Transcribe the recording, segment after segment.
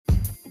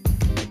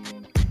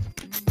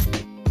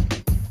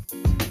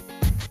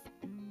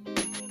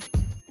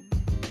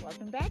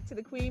to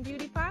the Queen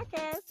Beauty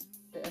Podcast,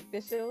 the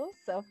official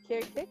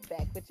self-care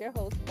kickback with your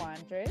host,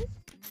 Quandras.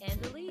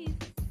 And Elise.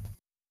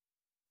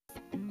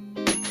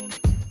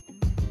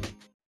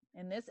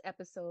 In this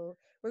episode,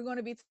 we're going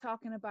to be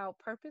talking about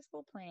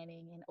purposeful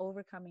planning and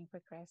overcoming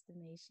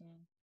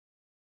procrastination.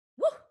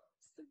 Woo!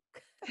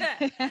 Because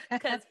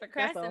That's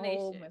a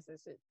whole procrastination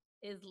message.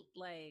 is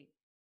like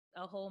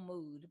a whole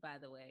mood, by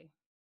the way.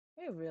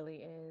 It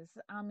really is.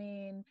 I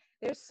mean,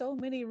 there's so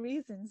many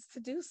reasons to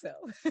do so.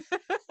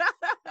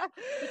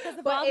 Because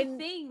of But all the in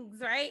things,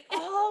 right?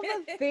 all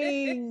the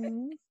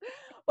things.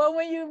 But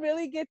when you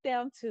really get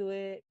down to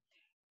it,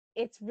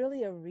 it's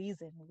really a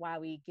reason why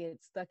we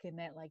get stuck in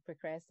that like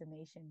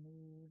procrastination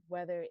mood,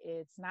 whether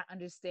it's not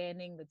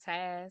understanding the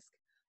task,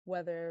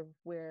 whether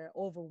we're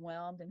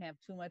overwhelmed and have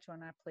too much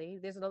on our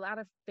plate. There's a lot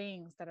of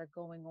things that are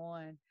going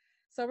on.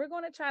 So we're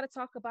going to try to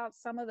talk about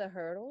some of the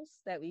hurdles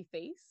that we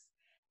face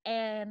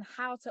and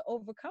how to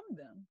overcome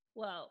them.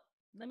 Well,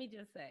 let me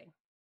just say,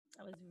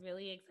 I was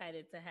really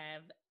excited to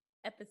have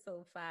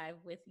episode 5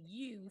 with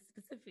you,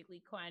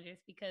 specifically, Quandras,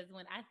 because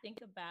when I think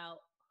about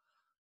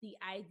the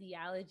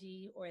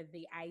ideology or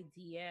the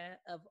idea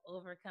of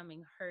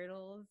overcoming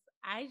hurdles,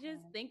 I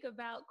just think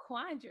about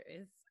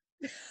Quandras.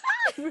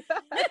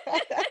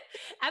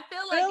 I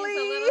feel like it's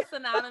a Really? little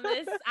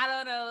synonymous. I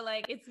don't know,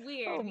 like it's Oh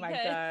weird my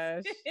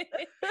because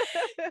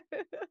gosh.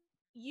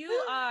 you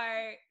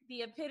are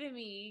the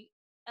epitome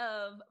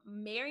of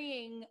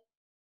marrying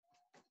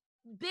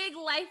big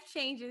life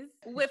changes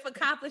with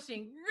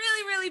accomplishing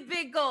really, really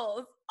big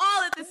goals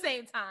all at the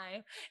same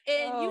time.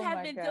 And you Oh have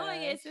my been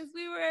doing gosh. it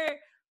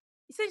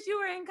since you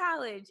were in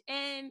college.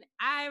 And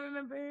I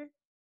remember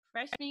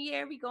freshman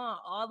year, we going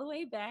all the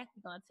way back.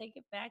 We're gonna take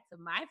it back to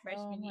my Oh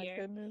freshman my year.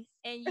 goodness.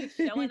 And you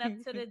showing up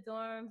to the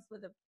dorms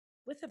with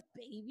a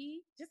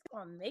baby, just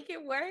gonna make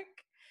it work.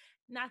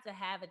 Not to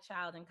have a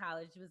child in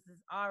college was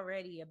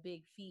already a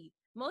big feat.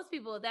 Most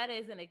people, that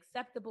is an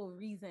acceptable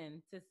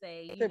reason to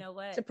say, you know To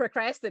what,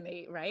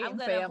 procrastinate, right? I'm And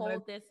gonna say I'm gonna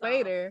hold this off.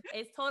 later.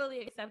 It's totally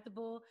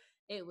acceptable.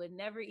 It would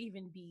never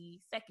even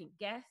be second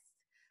guessed.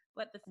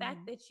 But the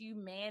fact Mhm. that you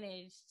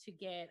managed to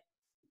get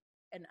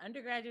an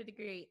undergraduate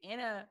degree and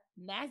a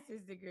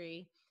master's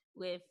degree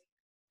with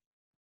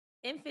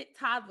infant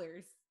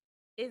toddlers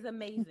is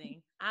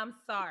amazing. I'm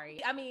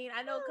sorry. I mean,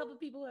 I know a couple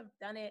people have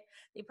done it.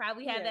 They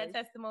probably had that Yes.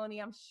 testimony,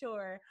 I'm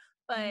sure.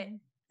 But Mhm.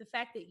 the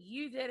fact that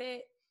you did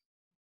it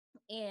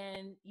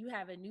and you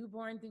have a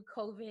newborn through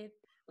COVID,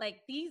 like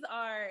these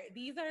are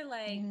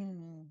like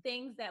Mm.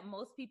 things that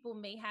most people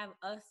may have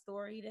a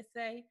story to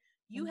say.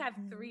 You have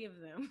Mhm. 3 of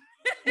them.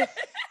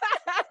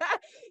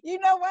 You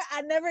know what?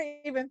 I never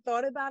even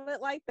thought about it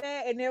like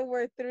that. And there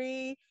were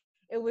three,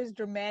 it was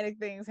dramatic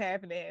things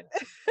happening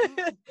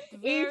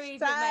each Very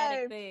dramatic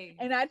time. things.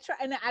 And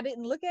I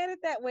didn't look at it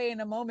that way in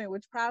the moment,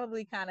 which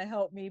probably kind of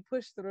helped me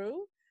push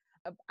through.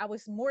 I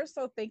was more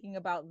so thinking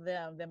about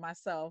them than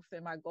myself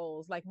and my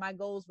goals. Like my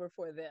goals were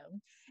for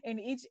them. In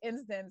each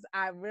instance,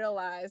 I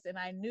realized and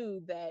I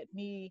knew that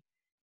me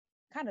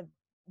kind of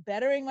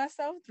bettering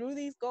myself through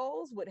these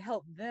goals would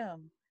help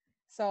them.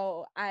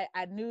 So I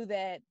knew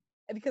that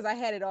because I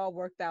had it all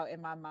worked out in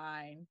my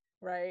mind,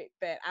 right?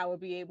 That I would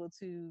be able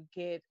to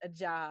get a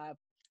job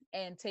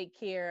and take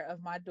care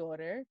of my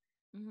daughter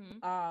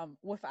Mm-hmm.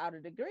 without a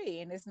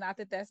degree. And it's not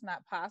that that's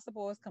not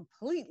possible. It's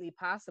completely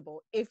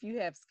possible if you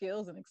have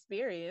skills and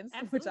experience,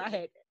 which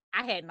Absolutely.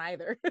 I had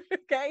neither.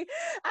 Okay.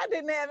 I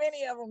didn't have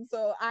any of them.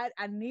 So I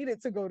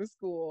needed to go to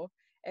school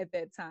at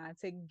that time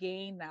to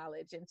gain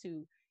knowledge and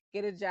to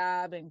get a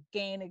job and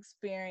gain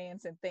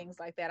experience and things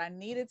like that. I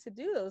needed to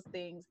do those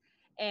things.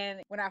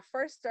 And when I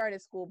first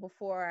started school,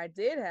 before I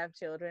did have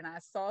children, I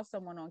saw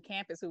someone on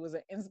campus who was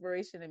an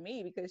inspiration to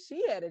me because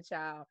she had a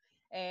child.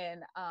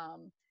 And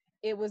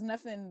it was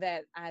nothing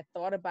that I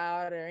thought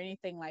about or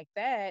anything like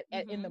that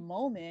in the Mm-hmm.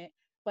 moment,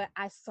 but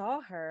I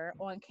saw her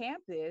on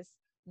campus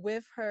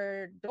with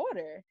her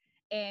daughter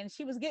and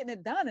she was getting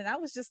it done. And I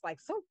was just like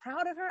so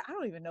proud of her. I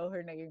don't even know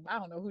her name. I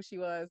don't know who she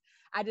was.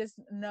 I just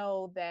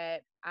know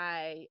that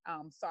I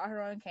saw her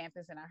on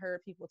campus and I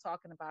heard people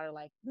talking about her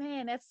like,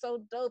 man, that's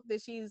so dope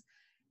that she's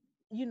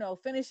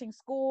finishing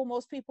school.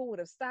 Most people would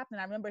have stopped.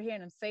 And I remember hearing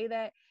them say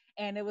that.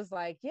 And it was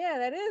like, yeah,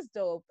 that is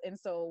dope. And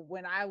so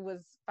when I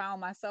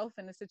found myself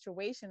in a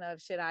situation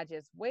of should I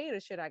just wait or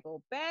should I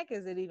go back?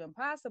 Is it even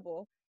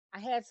possible? I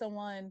had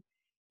someone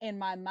in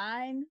my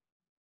mind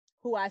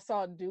who I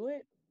saw do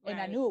it and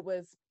I Right. knew it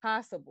was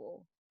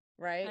possible.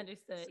 Right.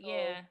 Understood. So,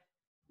 Yeah.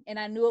 and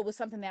I knew it was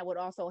something that would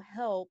also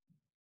help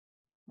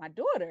my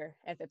daughter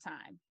at the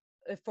time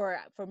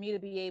for me to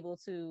be able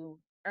to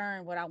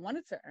earn what I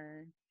wanted to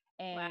earn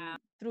and Wow.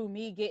 through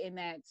me getting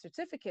that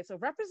certificate. So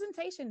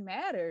representation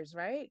matters,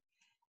 right?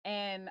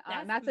 And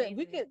That's not that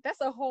we amazing. could that's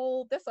a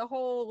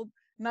whole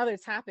another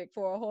topic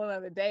for a whole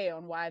other day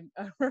on why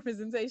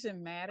representation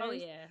Oh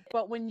matters. yeah.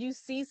 But when you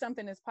see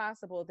something is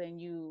possible, then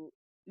you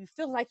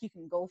feel like you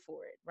can go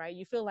for it, right?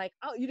 You feel like,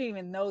 oh, you didn't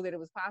even know that it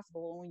was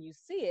possible. And when you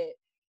see it,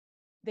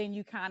 then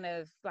you kind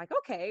of like,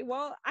 okay,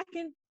 well, I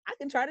can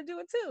try to do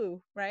it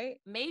too, right?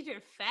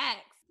 Major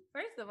facts.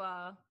 First of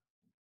all,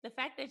 the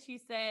fact that you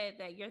said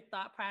that your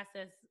thought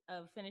process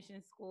of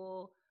finishing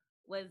school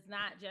was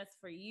not just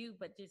for you,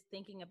 but just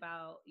thinking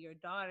about your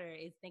daughter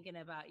is thinking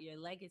about your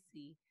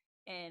legacy.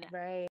 And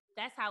Right.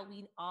 that's how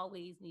we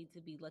always need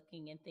to be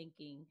looking and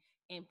thinking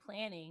and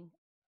planning.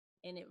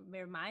 And it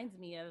reminds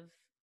me of,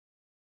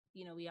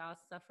 we all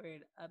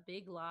suffered a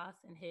big loss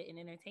and hit in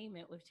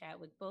entertainment with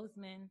Chadwick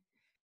Boseman.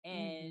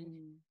 And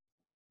Mm-hmm.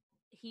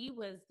 he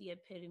was the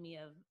epitome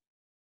of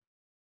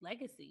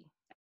legacy.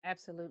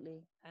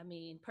 Absolutely. I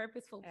mean,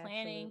 purposeful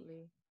planning.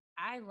 Absolutely.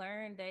 I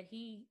learned that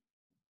he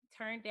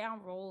turned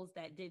down roles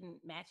that didn't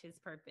match his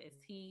purpose.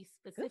 He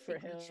Good for specifically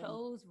him.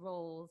 chose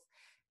roles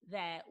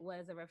that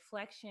was a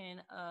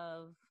reflection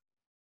of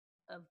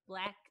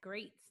black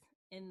greats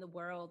in the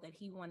world that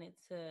he wanted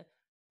to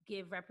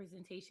give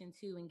representation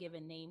to and give a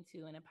name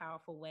to in a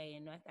powerful way.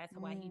 And that's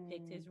why he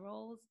picked Mm. his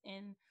roles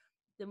in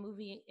the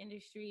movie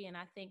industry. And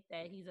I think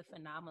that he's a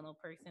phenomenal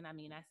person. I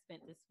mean, I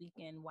spent this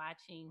weekend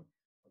watching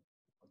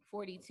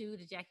 42,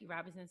 the Jackie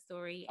Robinson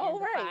story, Oh, and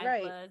the right, Five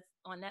right. Bloods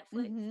on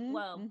Netflix. Mm-hmm.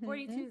 Well, Mm-hmm.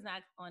 42 is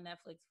not on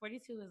Netflix.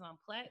 42 is on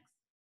Plex,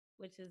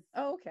 which is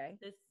Oh, okay.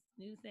 this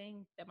new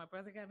thing that my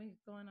brother got me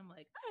going. I'm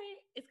like, all right,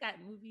 it's got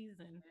movies,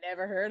 and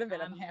Never heard of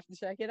it. I'm I gonna have to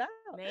check it out.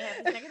 may have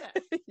to check it out.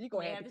 You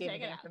gonna May have have to to give me check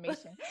the it out.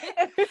 information.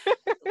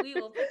 We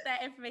will put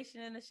that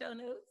information in the show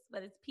notes,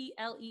 but it's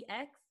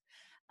Plex.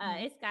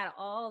 Mhm. It's got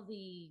all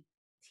the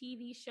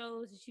TV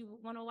shows that you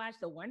want to watch.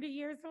 The Wonder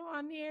Years are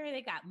on there.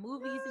 They got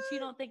movies that you What?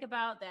 don't think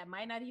about that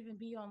might not even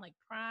be on like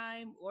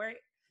Prime or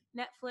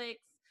Netflix.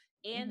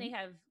 And Mm-hmm. they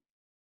have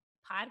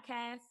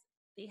podcasts.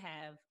 They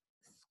have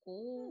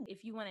school. Mm.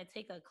 If you want to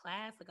take a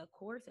class, like a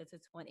course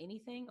that's on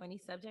anything or any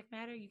subject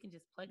matter, you can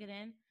just plug it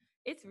in.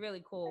 It's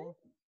really Okay. cool.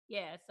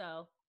 Yeah,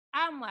 so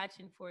I'm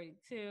watching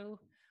 42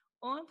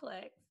 on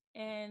Plex.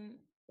 And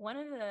one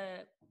of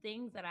the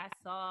things that I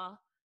saw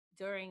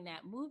during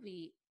that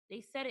movie,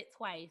 they said it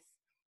twice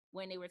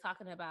when they were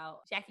talking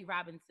about Jackie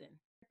Robinson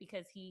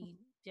because he Mhm.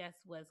 just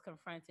was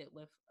confronted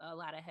with a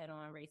lot of head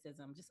on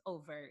racism, just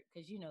overt,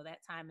 because that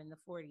time in the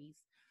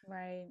 40s,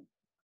 Right.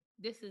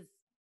 this is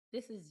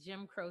this is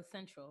Jim Crow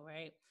Central,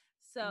 right?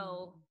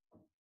 So Mm.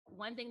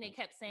 one thing they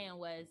kept saying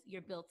was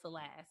you're built to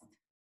last.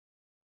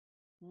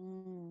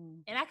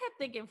 Mm. And I kept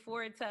thinking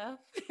Ford Tough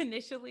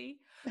initially,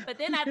 but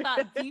then I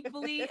thought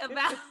deeply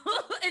about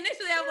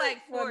initially I'm like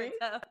Ford Funny.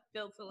 Tough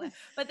built to last.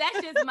 But that's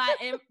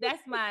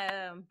just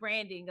my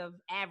branding of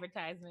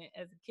advertisement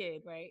as a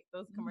kid, right?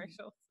 Those Mhm.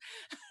 commercials.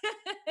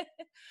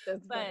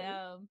 That's But funny.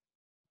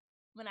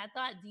 when I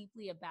thought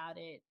deeply about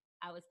it,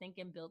 I was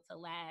thinking built to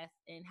last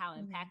and how Mm.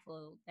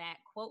 impactful that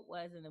quote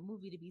was in the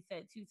movie to be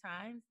said two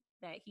times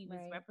that he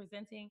was Right.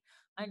 representing,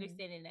 Mm-hmm.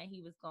 understanding that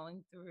he was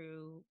going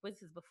through,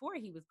 this is before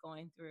he was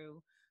going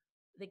through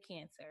the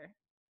cancer.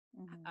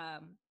 Mm-hmm.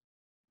 Um,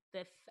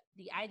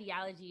 the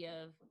ideology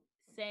of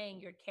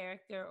saying your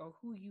character or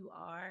who you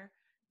are,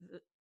 the,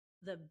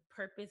 the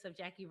purpose of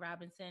Jackie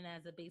Robinson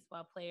as a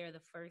baseball player,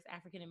 the first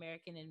African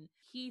American, and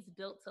he's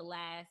built to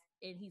last,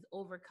 and he's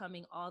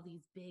overcoming all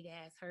these big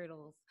ass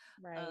hurdles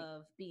Right.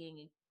 of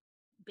being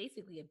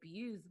basically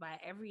abused by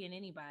every and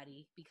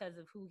anybody because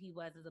of who he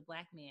was as a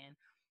black man.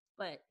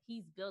 But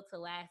he's built to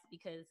last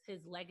because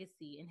his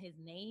legacy and his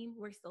name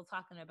we're still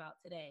talking about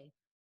today.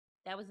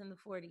 That was in the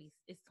 40s.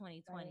 It's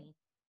Right. 2020.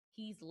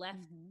 He's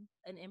left Mm-hmm.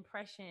 an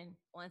impression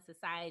on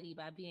society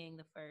by being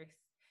the first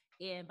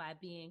and by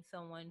being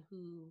someone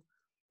who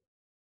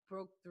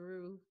broke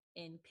through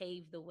and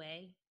paved the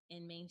way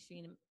in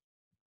mainstream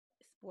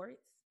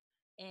sports.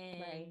 And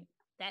Right.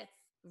 that's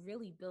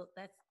really built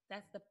that's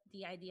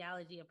the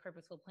ideology of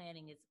purposeful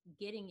planning is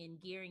getting and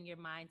gearing your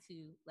mind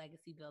to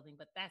legacy building,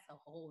 but that's a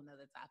whole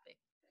nother topic.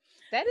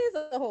 That is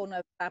a whole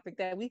nother topic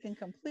that we can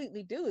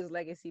completely do is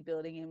legacy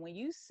building. And when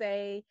you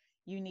say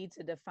you need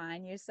to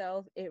define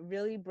yourself, it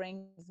really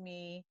brings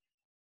me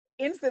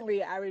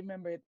instantly. I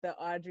remember the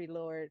Audre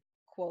Lorde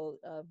quote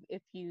of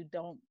if you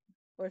don't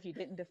or if you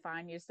didn't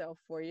define yourself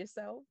for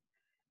yourself,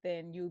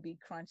 then you'll be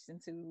crunched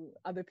into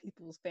other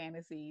people's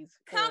fantasies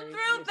Come for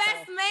through,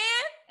 yourself best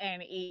man.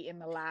 and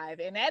eaten alive.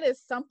 And that is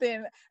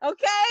something,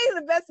 okay,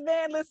 the best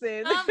man,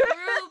 listen. Come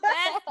through,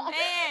 best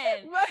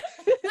man.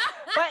 but,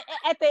 but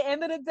at the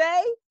end of the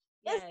day,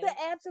 it's the Yes.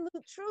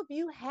 absolute truth.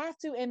 You have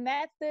to, and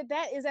that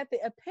is at the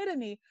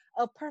epitome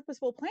of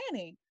purposeful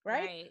planning,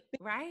 right? Right. Because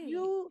Right.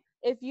 you,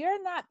 if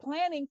you're not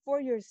planning for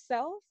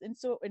yourself and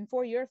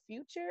for your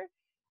future,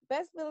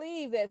 best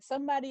believe that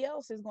somebody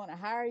else is going to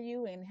hire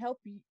you and help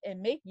you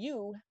and make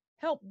you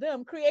help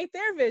them create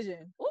their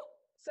vision. Ooh.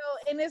 So,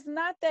 and it's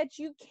not that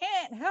you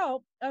can't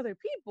help other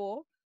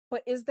people,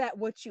 but is that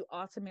what you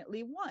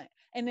ultimately want?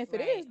 And if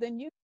it Right. is, then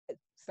you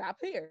stop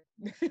here,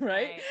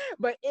 right? Right.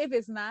 But if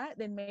it's not,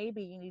 then maybe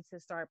you need to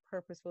start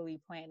purposefully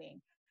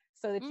planning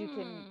so that you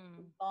can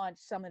Mm. launch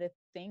some of the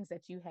things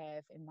that you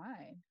have in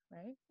mind,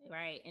 right?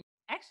 Right. And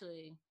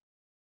actually,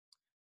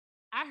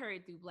 I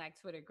heard through Black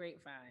Twitter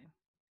grapevine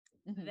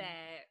Mm-hmm.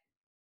 that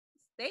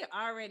they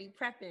already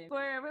prepping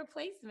for a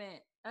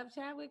replacement of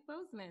Chadwick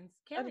Boseman's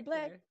of the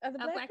black character of the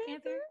of Black Black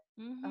Panther. Panther.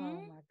 Mm-hmm.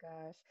 Oh my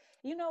gosh.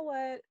 You know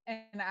what?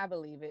 And I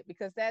believe it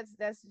because that's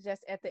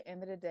just at the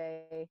end of the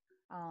day,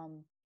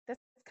 um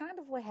that's kind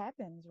of what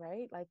happens,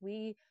 right? Like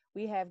we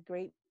have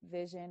great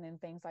vision and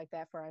things like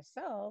that for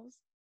ourselves.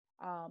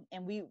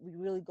 And we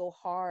really go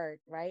hard,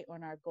 right,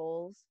 on our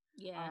goals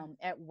Yeah.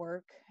 at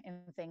work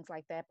and things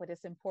like that, but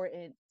it's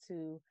important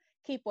to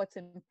keep what's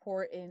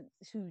important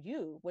to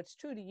you, what's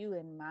true to you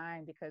in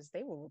mind, because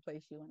they will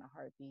replace you in a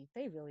heartbeat.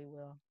 They really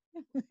will.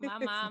 My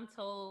mom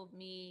told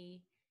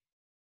me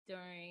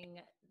during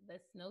the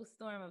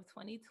snowstorm of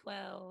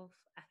 2012,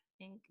 I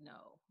think,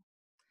 no.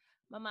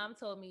 My mom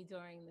told me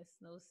during the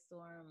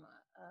snowstorm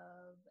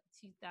of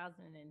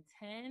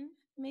 2010,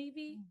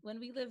 maybe, when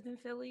we lived in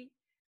Philly,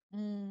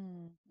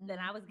 Mm, that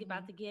I mhm, was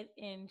about mhm. to get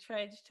in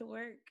trudge to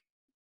work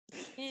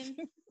in.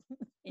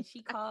 And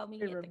she called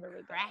I me at the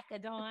remember crack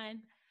of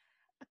dawn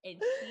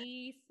and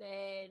she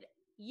said,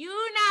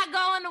 "You not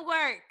going to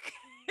work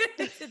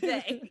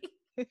today."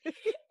 that.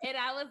 And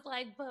I was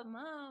like, "But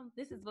mom,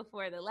 this is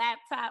before the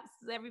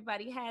laptops.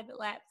 Everybody had the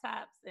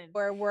laptops and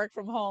Or work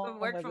from home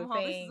work was a from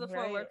home. This is thing,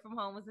 before right? work from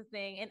home was a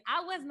thing." And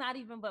I was not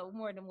even but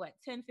more than what,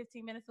 10,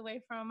 15 minutes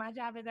away from my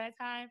job at that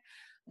time.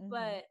 Hmm.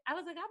 But I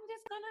was like, "I'm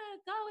just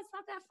gonna go. It's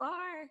not that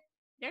far."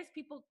 There's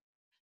people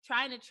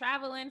trying to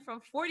travel in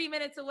from 40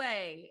 minutes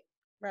away.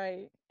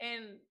 Right.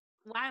 And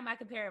why am I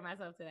comparing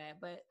myself to that?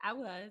 But I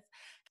was.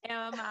 And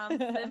my mom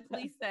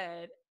simply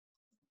said,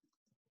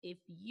 if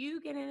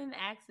you get in an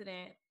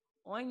accident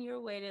on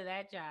your way to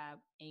that job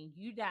and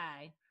you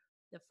die,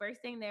 the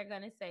first thing they're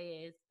going to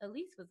say is,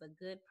 Elise was a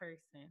good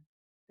person.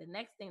 The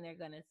next thing they're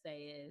going to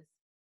say is,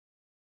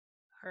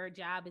 her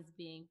job is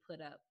being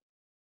put up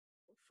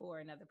for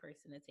another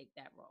person to take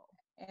that role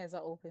As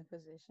an open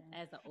position.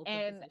 as an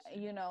open And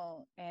position.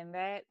 and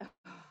that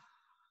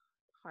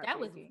That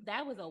was heartbreaking.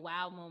 that was a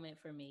wow moment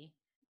for me.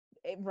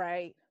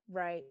 Right,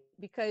 right.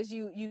 Because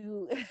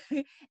you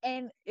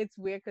and it's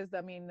weird because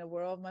I mean the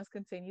world must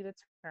continue to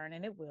turn and it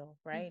will,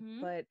 right?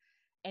 Mm-hmm. But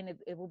and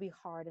it will be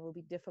hard, it will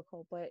be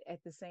difficult, but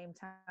at the same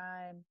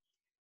time,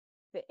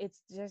 it's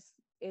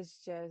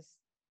just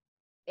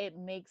it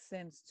makes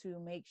sense to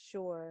make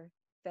sure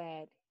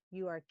that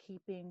you are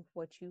keeping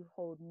what you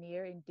hold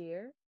near and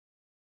dear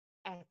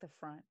at the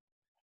front.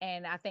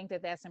 And I think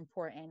that that's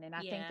important, and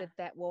I think Yeah. that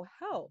that will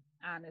help,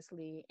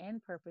 honestly, in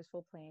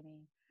purposeful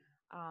planning.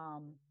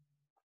 um,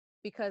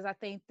 because I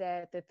think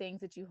that the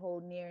things that you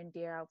hold near and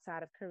dear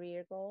outside of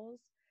career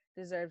goals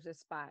deserves a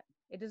spot.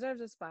 It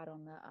deserves a spot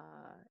on the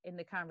in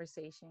the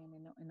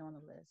conversation and on the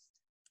list.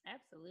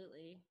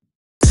 Absolutely.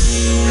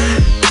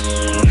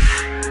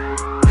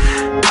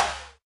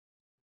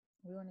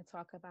 We want to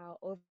talk about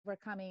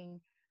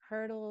overcoming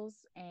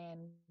hurdles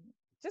and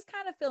just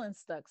kind of feeling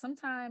stuck.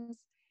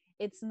 Sometimes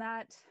it's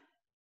not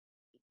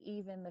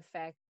even the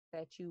fact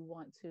that you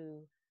want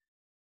to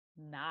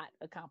not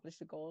accomplish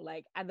the goal.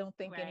 Like, I don't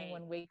think Right.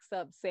 anyone wakes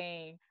up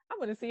saying, I'm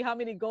going to see how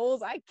many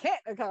goals I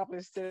can't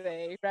accomplish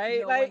today, right?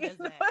 No one Like, does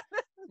that.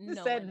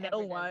 No said one no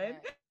ever does one,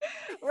 that.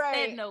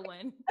 right? Said no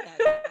one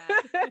does that.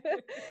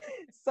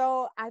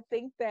 So I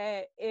think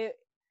that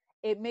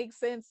it makes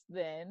sense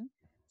then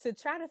to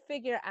try to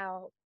figure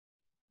out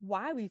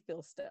why we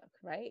feel stuck,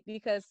 right?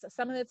 Because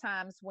some of the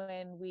times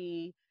when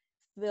we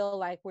feel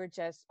like we're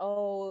just,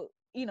 oh,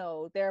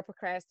 they're a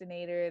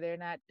procrastinator, they're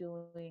not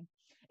doing,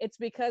 it's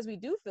because we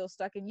do feel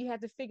stuck, and you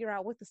have to figure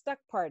out what the stuck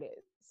part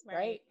is,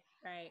 right? Right.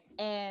 Right.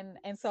 And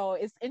so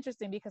it's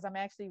interesting because I'm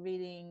actually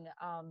reading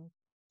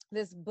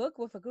this book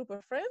with a group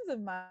of friends of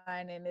mine,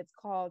 and it's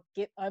called Get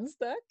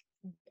Unstuck,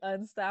 Get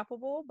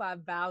Unstoppable by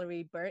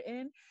Valerie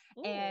Burton.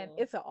 And Ooh.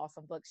 it's an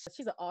awesome book.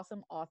 She's an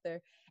awesome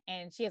author,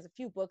 and she has a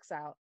few books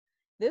out.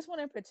 This one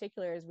in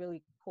particular is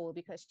really cool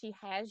because she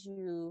has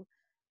you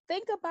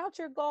think about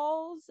your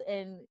goals,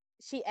 and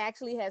she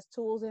actually has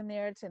tools in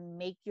there to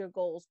make your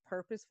goals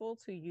purposeful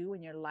to you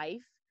in your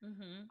life.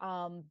 Mm-hmm.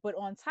 But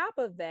on top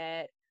of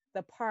that,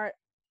 the part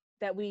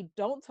that we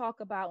don't talk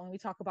about when we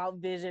talk about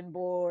vision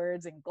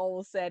boards and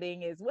goal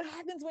setting is what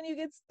happens when you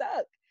get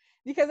stuck,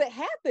 because it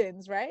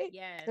happens, right?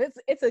 Yes.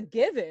 It's a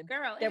given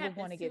Girl, it that we're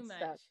happens going to too get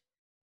much. stuck,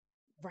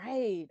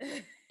 right?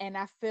 And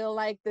I feel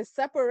like the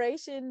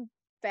separation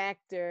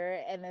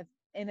factor and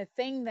the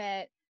thing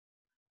that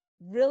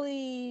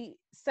really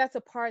sets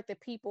apart the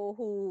people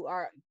who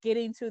are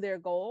getting to their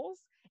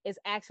goals is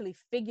actually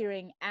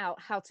figuring out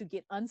how to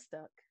get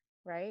unstuck,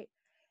 right?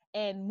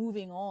 And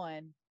moving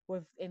on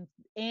with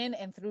in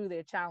and through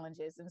their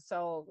challenges. And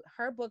so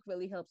her book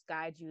really helps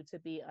guide you to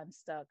be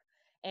unstuck.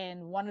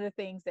 And one of the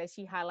things that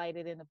she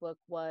highlighted in the book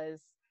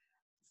was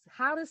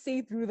how to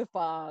see through the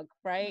fog,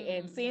 right?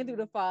 And seeing through Mm-hmm.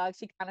 the fog,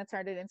 she kind of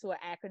turned it into an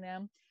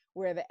acronym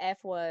where the F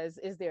was,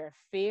 is there a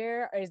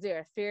fear, or is there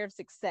a fear of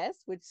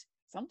success? Which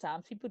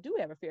sometimes people do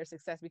have a fear of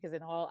success because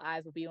then all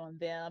eyes will be on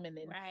them, and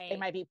then they Right.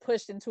 might be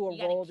pushed into a You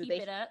got to role that keep they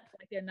it feel up.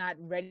 like they're not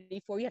ready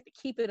for. You have to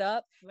keep it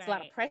up. It's a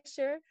lot of Right.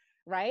 pressure,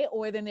 right?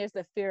 Or then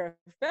there's the fear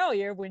of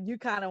failure when you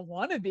kind of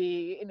want to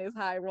be in this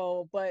high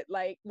role, but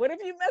like, what if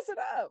you mess it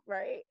up,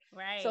 right?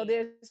 So Right.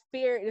 there's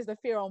the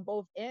fear on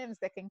both ends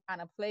that can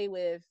kind of play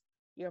with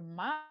your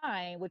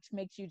mind, which makes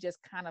you just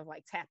kind of like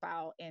tap out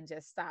and just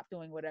stop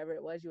doing whatever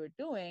it was you were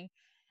doing.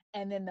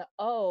 And then the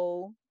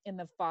O in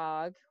the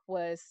fog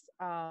was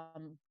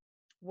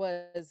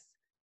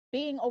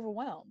being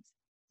overwhelmed.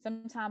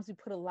 Sometimes we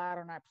put a lot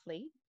on our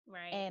plate,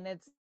 Right. and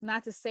it's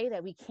not to say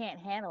that we can't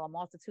handle a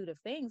multitude of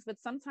things, but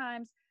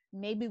sometimes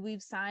maybe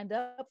we've signed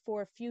up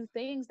for a few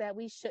things that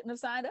we shouldn't have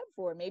signed up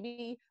for.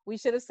 Maybe we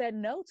should have said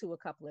no to a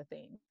couple of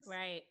things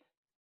Right.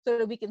 so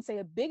that we can say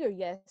a bigger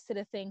yes to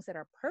the things that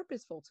are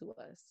purposeful to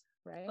us,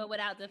 right? But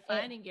without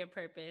And defining your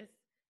purpose,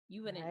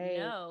 you wouldn't right,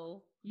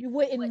 know you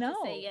wouldn't what to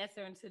say know. yes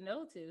or to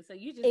no to. So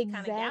you just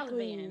kind of Exactly.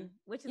 gallivan,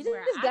 which You is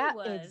where just I got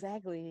was.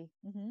 exactly.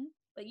 Hmm.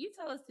 But you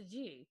tell us the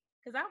G,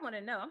 because I want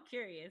to know. I'm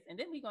curious. And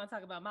then we're going to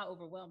talk about my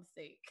overwhelmed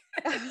state.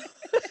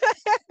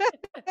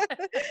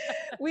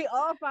 We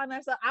all find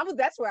ourselves.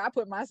 That's where I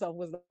put myself,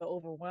 was the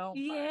overwhelmed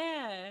part.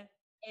 Yeah.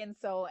 And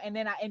so, and then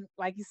and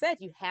like you said,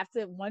 you have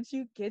to, once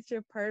you get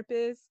your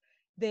purpose,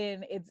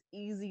 then it's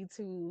easy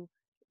to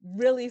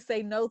really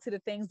say no to the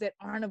things that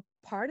aren't a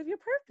part of your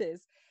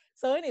purpose.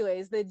 So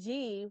anyways, the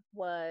G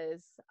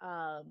was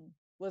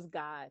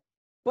God,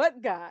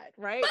 but God,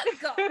 right? But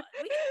God,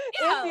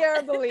 If yo, you're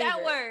a that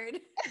believer. word.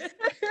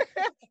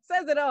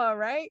 Says it all,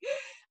 right?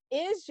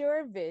 Is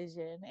your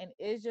vision and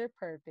is your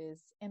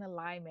purpose in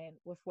alignment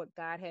with what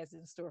God has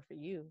in store for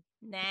you?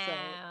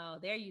 So Now,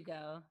 there you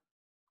go.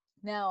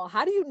 now,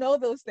 how do you know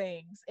those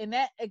things? And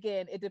that,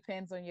 again, it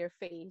depends on your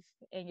faith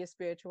and your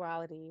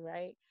spirituality,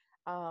 right?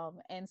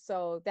 And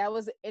so that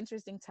was an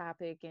interesting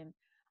topic, and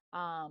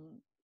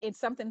um, it's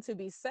something to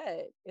be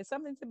said. It's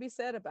something to be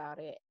said about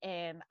it.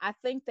 And I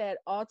think that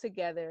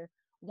altogether,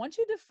 once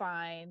you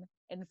define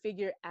and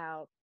figure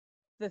out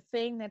the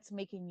thing that's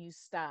making you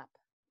stop,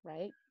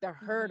 right? The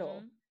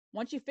hurdle. Hmm.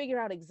 Once you figure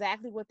out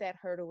exactly what that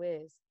hurdle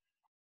is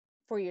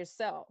for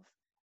yourself,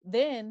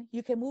 then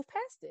you can move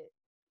past it,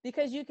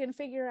 because you can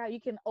figure out, you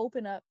can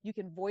open up, you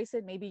can voice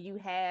it. Maybe you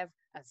have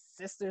a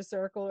sister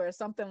circle or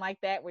something like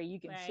that where you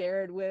can Right.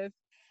 share it with,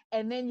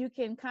 and then you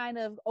can kind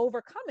of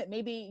overcome it.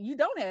 Maybe you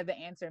don't have the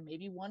answer.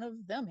 Maybe one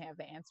of them have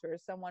the answer,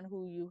 someone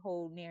who you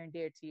hold near and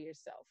dear to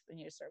yourself in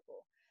your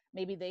circle.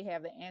 Maybe they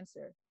have the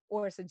answer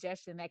or a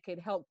suggestion that could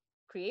help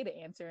create an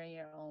answer in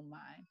your own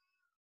mind.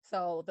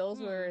 So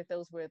Hmm.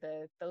 those were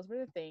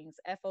the things.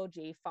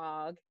 FOG,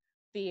 fog,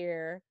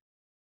 fear,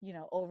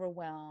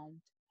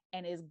 overwhelmed,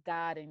 and is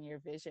God in your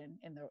vision,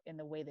 in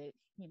the way that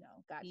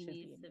God He should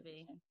be needs in to your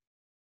be. vision.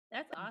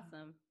 That's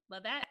awesome.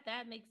 Well,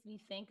 that makes me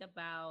think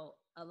about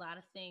a lot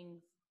of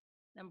things.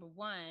 Number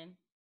one,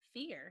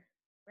 fear,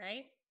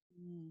 right?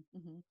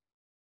 Mm-hmm.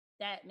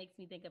 That makes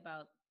me think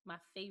about my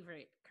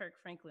favorite Kirk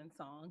Franklin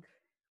song,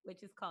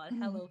 which is called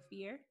Mm-hmm. Hello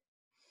Fear.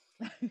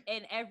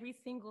 And every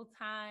single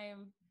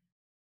time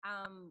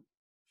I'm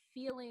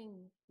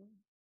feeling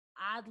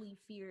oddly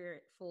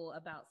fearful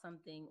about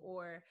something,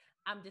 or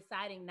I'm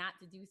deciding not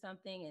to do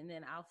something, and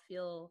then I'll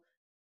feel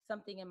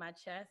something in my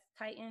chest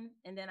tighten,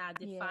 and then I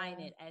define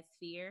Yeah. it as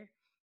fear.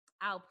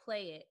 I'll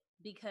play it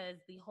because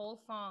the whole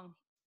song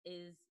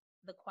is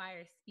the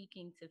choir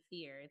speaking to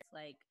fear. It's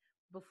like,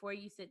 before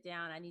you sit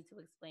down, I need to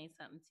explain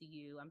something to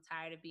you. I'm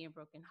tired of being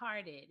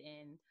brokenhearted,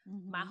 and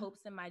my Mm-hmm.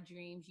 hopes and my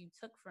dreams you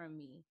took from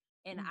me,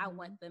 and I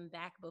want Mm-hmm. them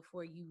back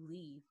before you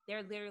leave.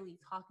 They're literally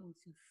talking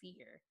to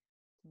fear.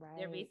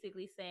 They're Right.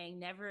 basically saying,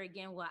 never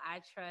again will I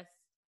trust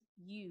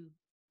you,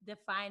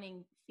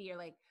 defining fear.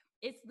 Like,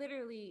 it's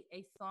literally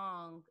a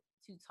song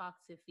to talk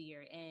to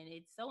fear, and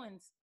it's so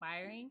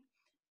inspiring.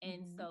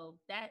 And Mm-hmm. so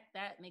that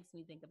makes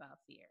me think about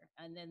fear.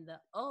 And then the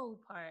O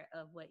part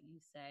of what you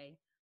say,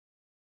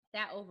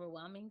 that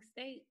overwhelming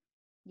state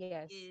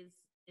Yes. is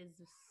is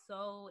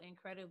so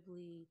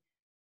incredibly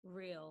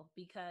real,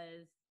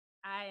 because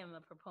I am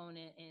a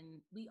proponent,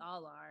 and we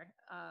all are,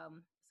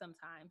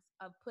 sometimes,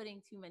 of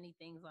putting too many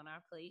things on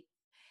our plate.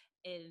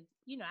 And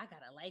I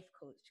got a life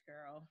coach,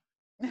 girl.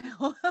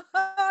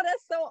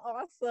 That's so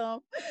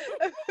awesome.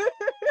 Good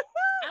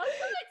I was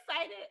so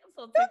excited. I'm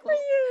so for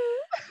tickled.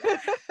 you.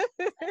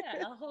 I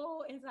got a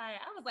whole entire,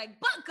 I was like,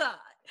 but God,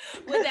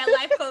 with that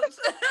life coach.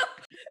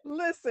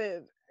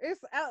 Listen,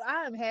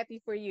 I am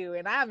happy for you,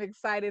 and I'm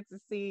excited to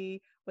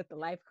see what the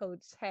life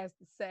coach has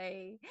to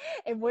say,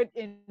 and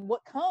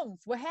what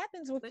comes, what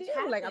happens with Which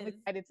you. Like, I'm happens.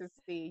 excited to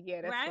see.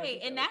 Yeah, that's gonna be Right.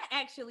 And dope. that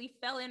actually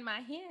fell in my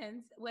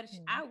hands, which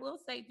Mm, I will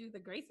say through the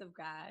grace of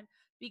God,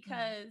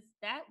 mm, because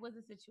that was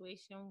a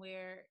situation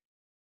where,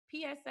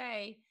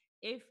 PSA,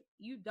 if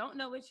you don't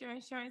know what your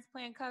insurance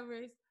plan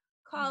covers,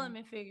 call mhm, them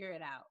and figure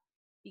it out.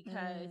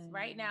 Because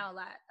right mm, now,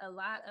 a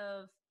lot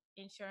of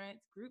insurance,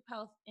 group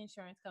health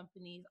insurance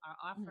companies are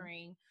mhm.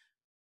 offering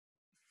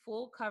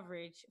full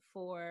coverage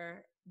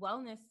for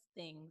wellness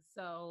things.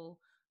 So,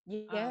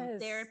 Yes,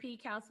 therapy,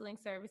 counseling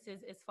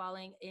services is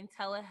falling in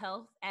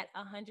telehealth at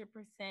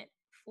 100%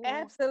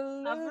 full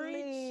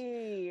coverage.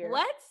 absolutely.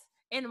 What?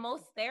 And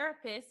most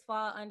therapists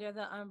fall under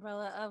the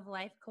umbrella of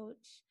life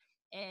coach.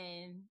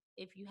 And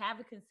if you have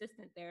a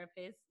consistent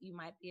therapist, you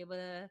might be able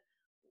to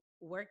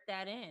work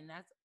that in.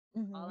 That's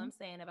all Hmm. I'm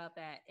saying about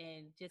that.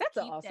 And just That's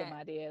an keep awesome that.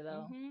 idea,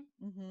 though. hmm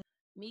Hmm.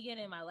 Me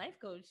getting my life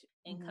coach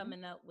and Hmm.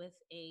 coming up with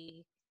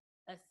a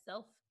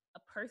self a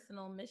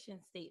personal mission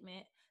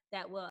statement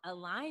that will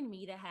align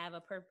me to have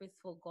a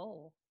purposeful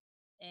goal.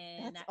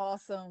 And That's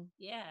awesome.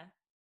 yeah,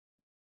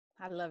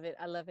 I love it.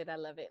 I love it. I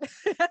love it.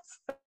 I'm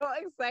so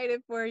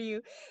excited for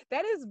you.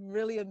 That is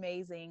really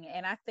amazing.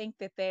 And I think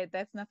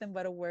that's nothing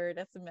but a word.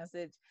 That's a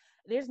message.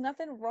 There's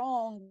nothing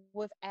wrong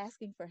with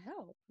asking for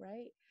help,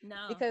 right? no.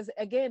 Because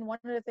again, one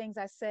of the things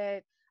I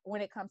said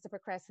when it comes to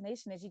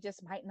procrastination is you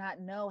just might not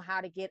know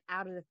how to get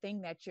out of the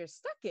thing that you're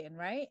stuck in,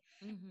 right?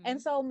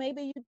 And hmm so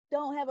maybe you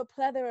don't have a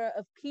plethora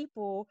of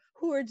people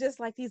who are just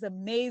like these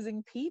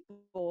amazing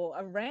people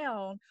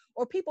around,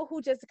 or people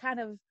who just kind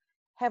of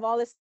have all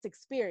this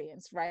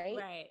experience, right?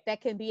 Right.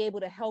 That can be able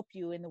to help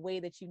you in the way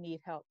that you need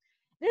help.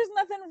 There's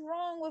nothing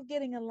wrong with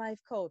getting a life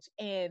coach.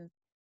 And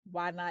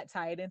why not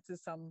tie it into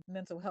some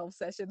mental health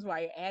sessions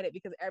while you're at it?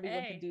 Because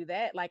everyone can Hey. do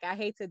that. Like I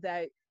hate to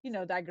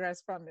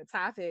digress from the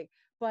topic,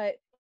 but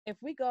if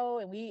we go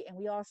and we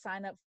all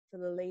sign up for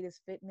the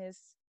latest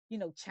fitness,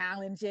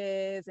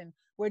 challenges, and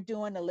we're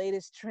doing the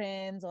latest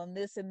trends on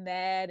this and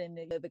that, and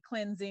the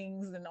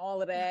cleansings and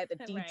all of that, the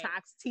Right.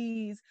 detox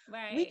teas,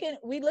 Right.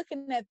 we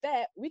looking at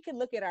that, we can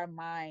look at our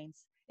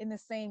minds in the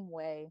same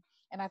way.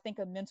 And I think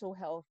a mental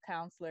health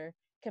counselor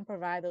can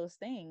provide those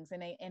things,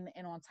 and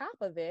on top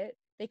of it,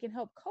 they can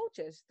help coach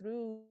us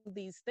through these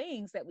things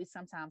that we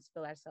sometimes feel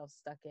ourselves stuck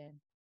in.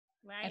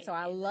 And so I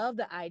Right. love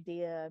the Exactly.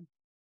 idea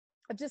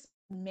of just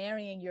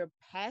marrying your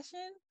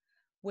passion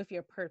with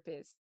your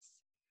purpose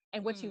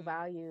and what you Mm.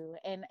 value,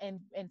 and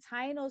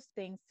tying those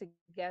things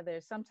together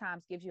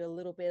sometimes gives you a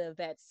little bit of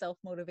that self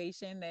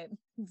motivation that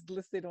is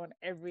listed on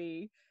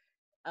every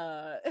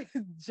uh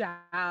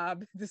job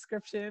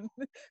description.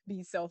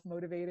 Be self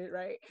motivated,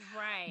 right?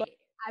 But Right.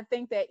 I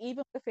think that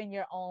even within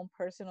your own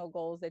personal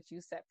goals that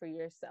you set for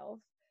yourself,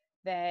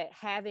 that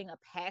having a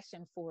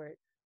passion for it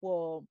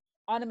will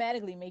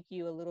automatically make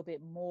you a little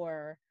bit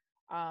more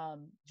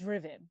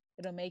driven.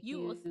 It'll make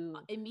You will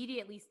you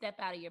immediately step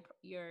out of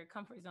your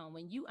comfort zone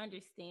when you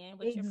understand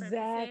what your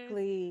purpose is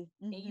exactly.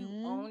 and you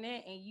Hmm. own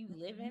it and you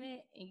live in Hmm.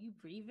 it and you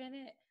breathe in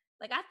it.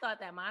 Like I thought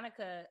that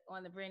Monica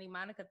on the Brandy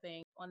Monica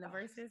thing on the Oh,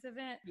 Versus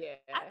event, yeah.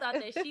 I thought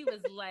that she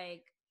was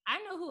like, I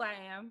know who I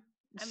am.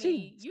 I she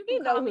mean, you she can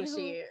know call who me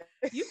she who is.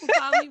 you can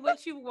call me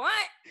what you want,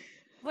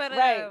 but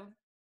Right.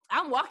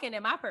 I'm walking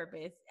in my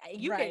purpose.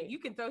 Right. You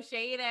can throw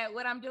shade at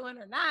what I'm doing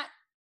or not,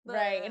 but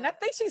Right. And I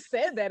think she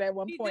said that at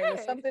one she point or did.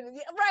 something.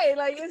 Yeah, right.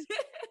 Like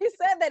she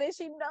said that and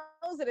she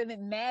knows it and it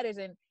matters.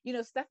 And,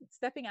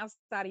 stepping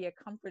outside of your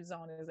comfort zone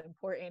is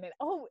important. And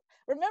oh,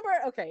 remember,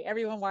 okay,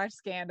 everyone watched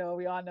Scandal.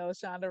 We all know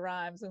Shonda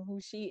Rhimes and who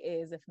she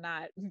is. If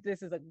not,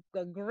 this is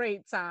a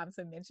great time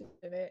to mention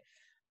it.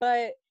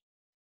 But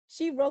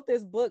she wrote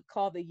this book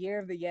called The Year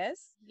of the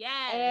Yes.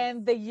 Yes.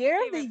 And The Year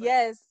of the Favorite book.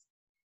 Yes,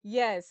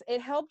 yes,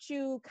 it helped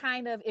you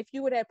kind of, if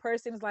you were that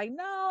person who's like,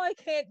 no, I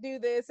can't do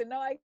this, and no,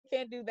 I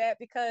can't do that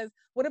because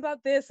what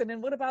about this? And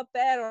then what about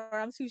that? Or I'm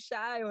too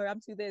shy, or I'm too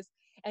this.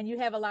 And you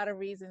have a lot of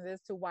reasons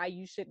as to why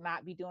you should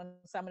not be doing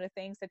some of the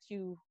things that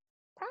you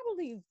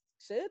probably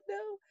should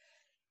do.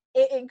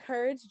 It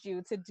encouraged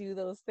you to do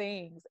those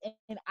things.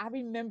 And I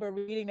remember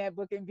reading that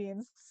book and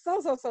being so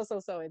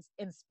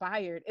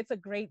inspired. It's a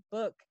great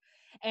book.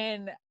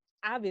 And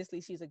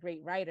obviously, she's a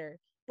great writer,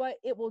 but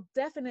it will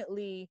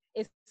definitely,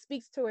 it speaks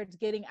towards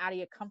getting out of your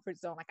comfort zone.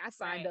 Like I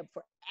signed up Right. for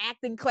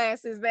acting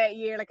classes that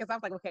year, like, because I was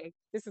like, okay,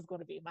 this is going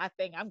to be my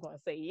thing. I'm going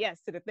to say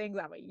yes to the things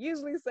I would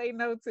usually say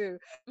no to.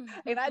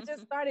 And I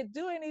just started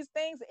doing these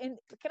things. And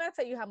can I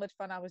tell you how much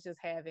fun I was just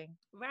having?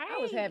 I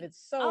was Right. having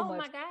so Oh much.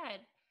 my God.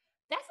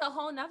 That's a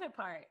whole nother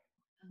part.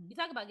 Mhm. You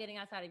talk about getting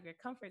outside of your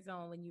comfort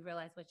zone when you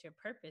realize what your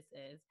purpose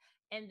is.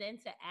 And then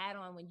to add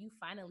on when you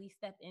finally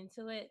step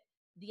into it,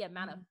 the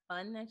amount of Mhm.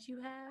 fun that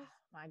you have.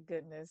 My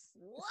goodness,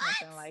 it's What?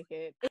 nothing like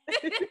it.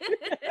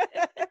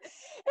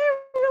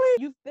 It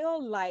really, you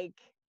feel like,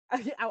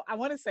 I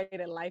want to say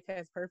that life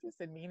has purpose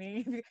and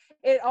meaning.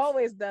 It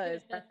always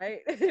does, right?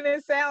 And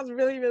it sounds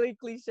really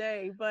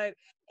cliche, but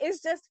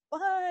it's just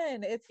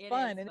fun. It's It fun.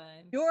 is And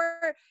fun.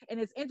 and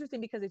it's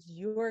interesting because it's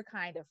your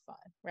kind of fun,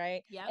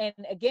 right? Yep.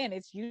 And again,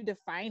 it's you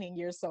defining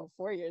yourself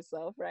for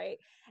yourself, right?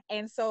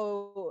 And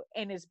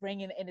it's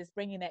bringing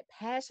that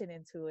passion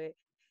into it.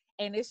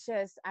 And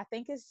I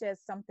think it's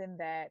just something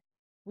that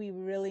we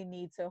really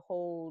need to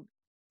hold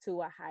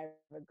to a high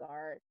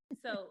regard.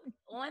 So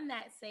on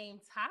that same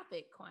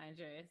topic,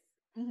 Quandris,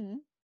 Hmm.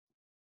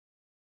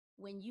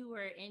 when you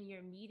were in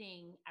your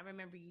meeting, I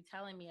remember you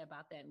telling me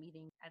about that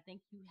meeting. I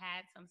think you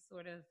had some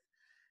sort of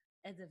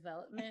a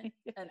development,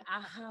 an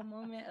aha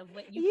moment of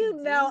what you can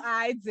You know do.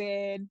 I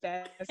did,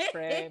 best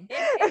friend.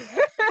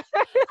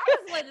 I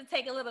just wanted to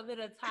take a little bit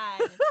of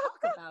time and talk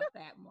about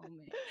that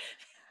moment.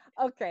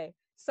 Okay,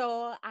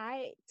 so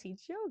I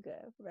teach yoga,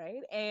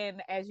 right?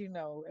 And as you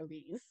know,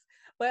 Elise,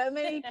 but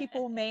many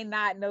people may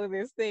not know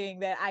this thing,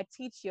 that I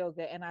teach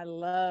yoga and I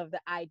love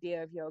the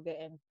idea of yoga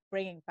and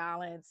bringing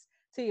balance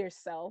to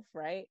yourself,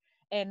 right?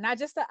 And not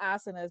just the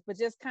asanas, but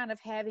just kind of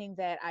having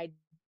the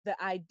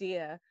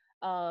idea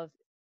of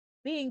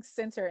being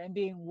centered and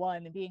being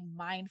one and being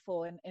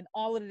mindful and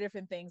all of the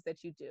different things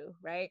that you do,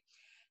 right?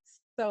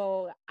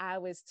 So I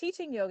was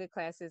teaching yoga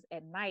classes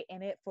at night,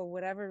 and it, for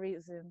whatever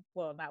reason,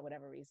 well, not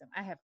whatever reason,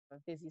 I have a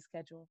busy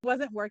schedule. It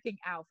wasn't working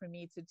out for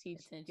me to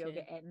teach yoga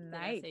Attention. at Did I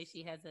night. say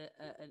she has a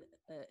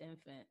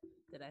infant?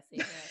 Did I say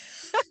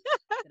that?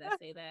 Did I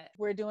say that?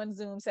 We're doing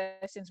Zoom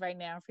sessions right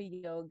now for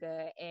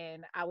yoga,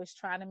 and I was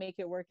trying to make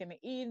it work in the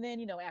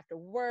evening, after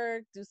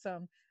work, do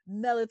some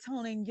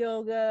melatonin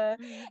yoga,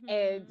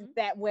 and Mm-hmm.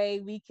 that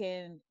way we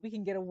can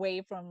get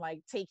away from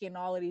like taking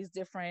all of these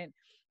different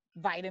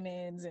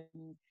vitamins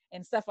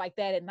and stuff like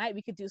that. At night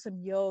we could do some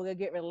yoga,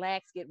 get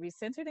relaxed, get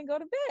recentered, and go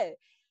to bed.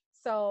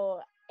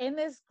 So in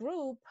this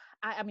group,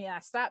 I mean, I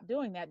stopped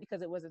doing that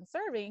because it wasn't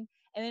serving.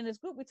 And in this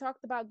group, we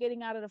talked about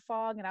getting out of the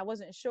fog, and I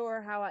wasn't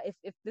sure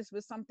if this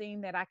was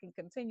something that I can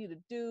continue to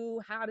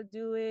do, how to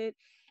do it.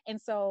 And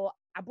so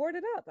I brought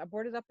it up. I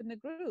brought it up in the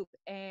group,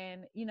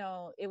 and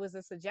it was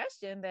a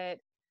suggestion that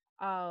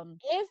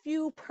if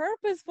you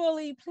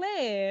purposefully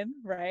plan,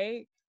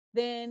 right,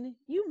 then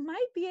you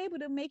might be able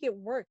to make it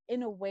work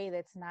in a way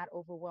that's not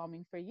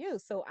overwhelming for you.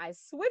 So I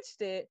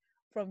switched it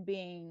from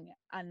being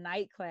a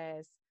night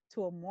class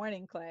to a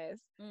morning class.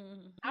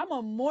 Mm-hmm. I'm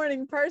a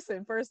morning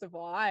person, first of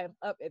all. I am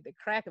up at the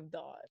crack of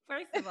dawn.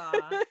 First of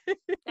all,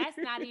 that's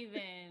not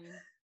even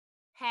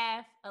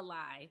half a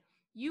lie.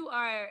 You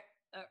are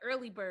an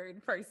early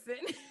bird person.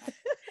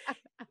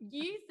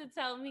 You used to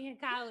tell me in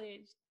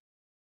college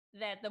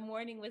that the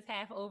morning was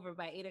half over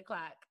by 8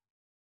 o'clock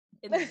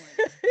in the morning.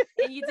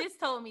 And you just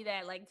told me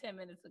that like 10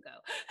 minutes ago.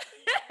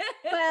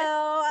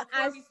 Well,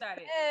 Before we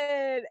started.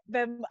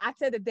 I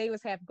said the day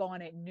was half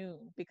gone at noon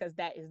because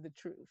that is the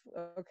truth.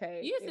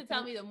 Okay. You used to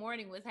tell me the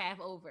morning was half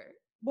over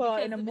Well,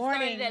 in because the it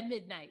started morning, at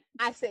midnight.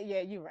 I said,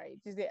 yeah, you're right.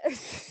 Okay,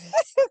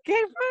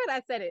 friend,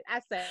 I said it.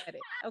 I said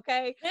it.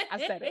 Okay. I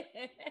said it.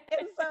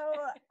 And so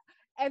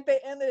at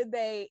the end of the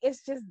day,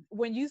 it's just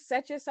when you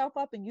set yourself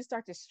up and you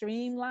start to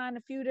streamline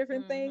a few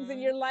different things in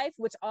Mm-hmm. your life,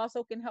 which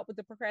also can help with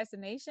the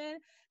procrastination,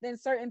 then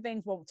certain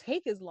things won't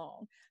take as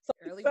long.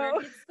 Early bird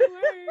So, gets the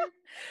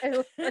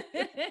word.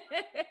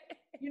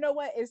 you know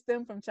what? It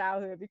stemmed from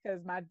childhood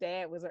because my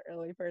dad was an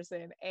early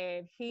person,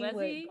 and he Was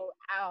would he? go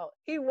out.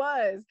 He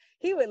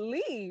would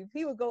leave.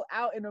 He would go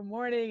out in the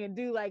morning and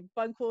do like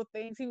fun, cool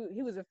things. He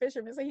was a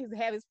fisherman, so he would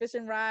have his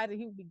fishing rod and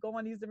he would be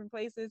going these different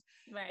places.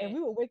 And Right.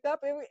 we would wake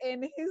up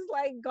and he's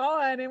like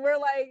gone. And we're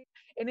like,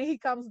 and then he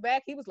comes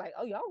back. He was like,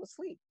 oh, y'all was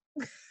asleep.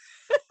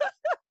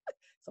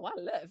 So I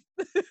left.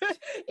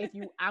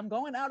 I'm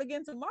going out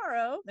again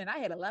tomorrow, and I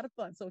had a lot of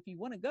fun. So if you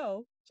want to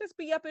go, just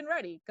be up and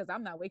ready, because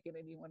I'm not waking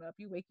anyone up.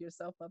 You wake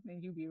yourself up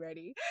and you be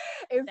ready.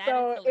 And That is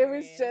so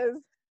hilarious.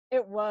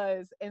 it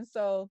was. And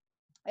so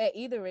at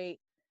either rate,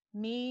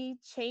 me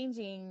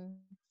changing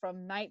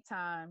from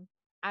nighttime,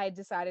 I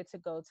decided to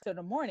go to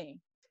the morning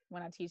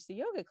when I teach the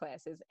yoga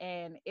classes.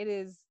 And it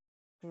is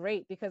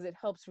great because it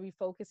helps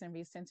refocus and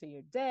recenter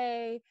your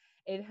day.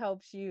 It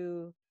helps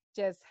you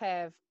just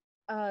have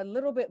a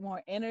little bit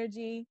more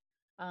energy.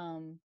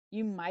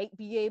 You might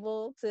be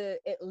able to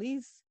at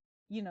least,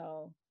 you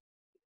know,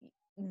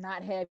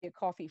 not have your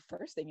coffee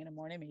first thing in the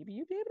morning. Maybe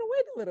you'd be able to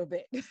wait a little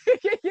bit.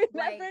 You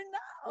like never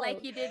like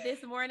know. you did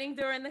this morning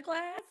during the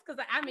class,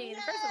 because I mean,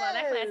 first of all,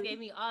 that class Yes. gave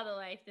me all the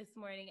life this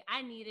morning.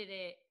 I needed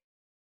it.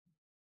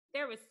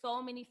 There were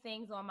so many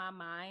things on my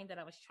mind that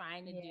I was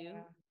trying to do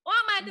Yeah.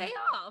 on my Mm. day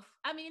off.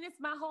 I mean, it's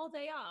my whole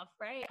day off,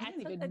 right? I I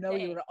didn't took even a know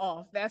you day. were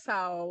off. That's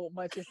how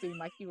much it seemed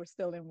like you were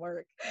still in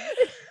work.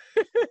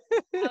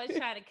 I was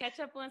trying to catch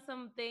up on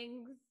some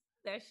things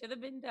that should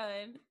have been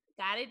done.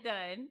 Got it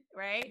done,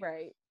 right?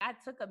 Right. I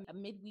took a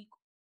midweek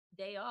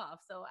day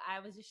off, so I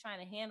was just trying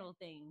to handle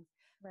things.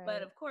 But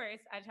Right. of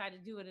course, I tried to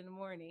do it in the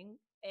morning,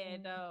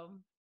 and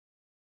Mm.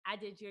 I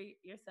did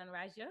your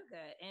sunrise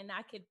yoga, and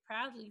I could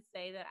proudly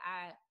say that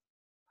I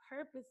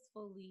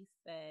purposefully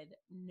said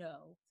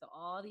no to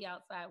all the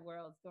outside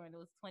worlds during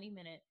those 20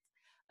 minutes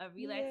of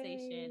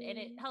relaxation, and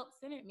it Yay. helped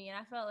center me, and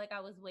I felt like I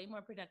was way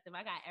more productive.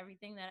 I got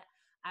everything that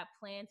I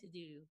planned to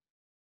do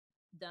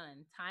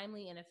done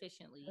timely and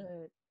efficiently.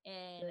 Good.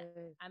 And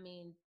Good. I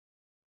mean,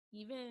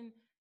 even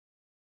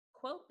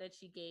quote that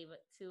she gave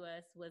to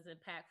us was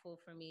impactful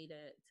for me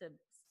to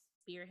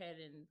spearhead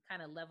and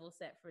kind of level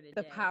set for the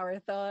The day. power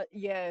thought.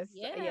 Yes.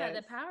 Yeah, Yes.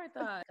 the power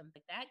thought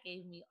like that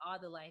gave me all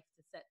the life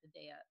to set the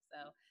day up.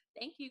 So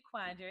thank you,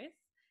 Quandris.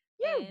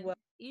 You're And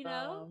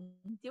welcome.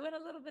 doing a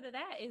little bit of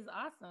that is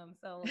awesome.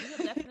 So we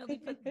will definitely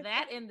put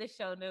that in the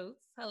show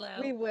notes. We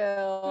Hello.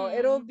 will.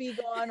 It'll Hmm. be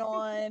going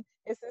on.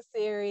 It's a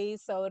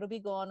series, so it'll be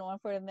going on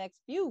for the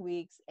next few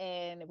weeks,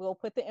 and we'll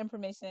put the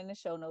information in the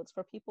show notes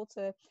for people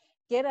to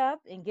get up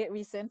and get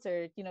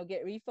recentered.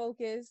 Get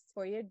refocused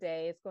for your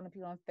day. It's going to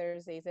be on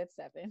Thursdays at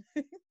 7.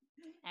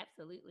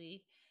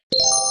 Absolutely.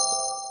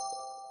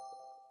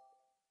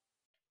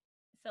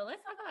 So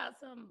let's talk about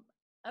some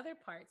other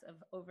parts of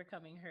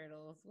overcoming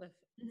hurdles with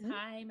Mhm.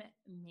 time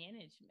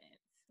management.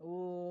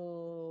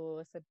 Ooh,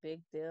 it's a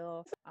big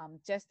deal.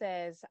 Just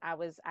as I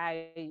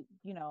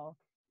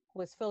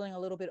was feeling a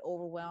little bit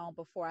overwhelmed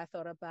before I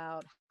thought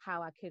about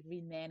how I could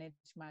remanage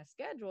my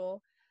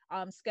schedule.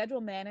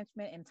 Schedule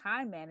management and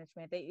time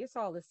management, it's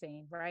all the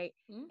same, right?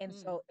 And Mm-hmm.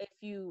 so if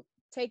you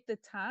take the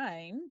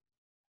time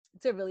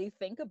to really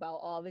think about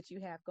all that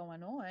you have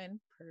going on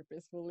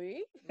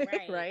purposefully,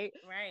 Right, right?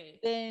 right.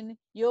 Then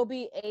you'll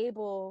be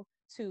able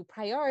to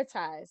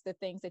prioritize the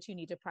things that you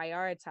need to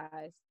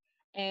prioritize.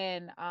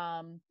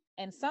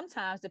 And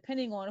sometimes,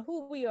 depending on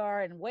who we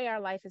are and where our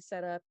life is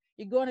set up,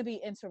 you're going to be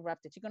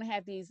interrupted. You're going to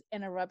have these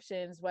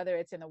interruptions, whether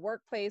it's in the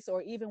workplace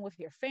or even with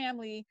your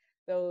family.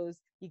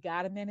 Those you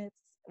got a minutes,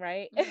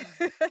 right? Mm.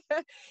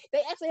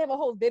 They actually have a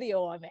whole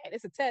video on that.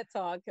 It's a TED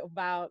talk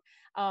about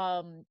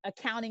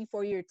accounting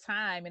for your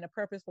time in a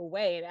purposeful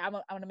way, and I'm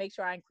going to make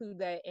sure I include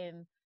that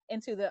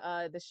into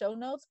the show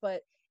notes.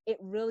 But it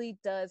really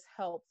does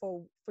help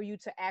for you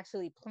to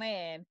actually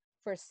plan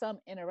for some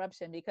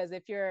interruption, because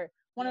if you're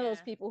one of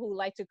those Yeah, people who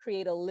like to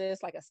create a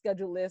list, like a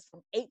scheduled list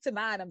from 8 to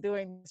 9, I'm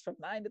doing this from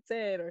 9 to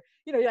 10, or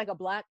you're like a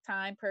block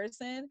time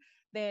person,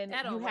 then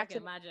that you don't have work to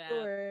in make my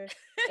job. sure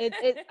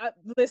it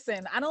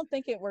listen, I don't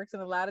think it works in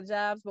a lot of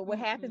jobs, but what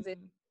happens is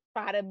Mm-mm.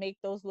 try to make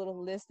those little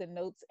lists and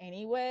notes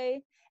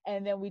anyway,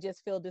 and then we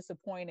just feel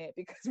disappointed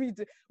because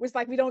it's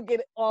like we don't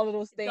get all of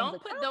those things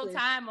Don't put no accomplished.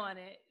 time on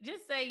it.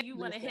 Just say you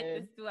want to hit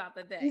this Listen, throughout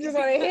the you day. just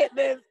want to hit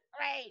this,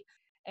 right?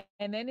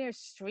 And then there's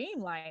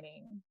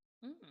streamlining.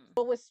 Mm.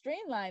 But with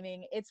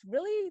streamlining, it's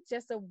really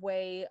just a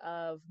way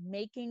of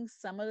making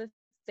some of the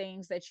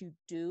things that you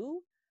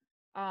do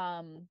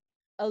um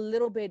a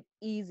little bit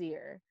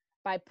easier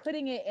by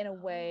putting it in a Oh,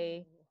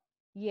 way.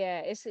 Yeah,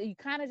 it's you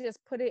kind of just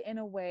put it in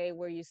a way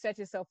where you set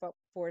yourself up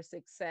for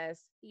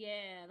success.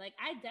 yeah. Like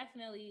I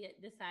definitely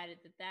decided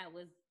that that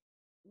was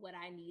what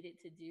I needed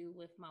to do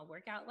with my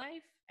workout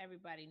life.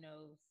 Everybody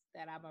knows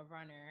that I'm a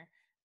runner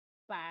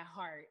by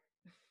heart.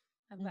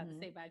 I'm about to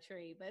Hmm. say by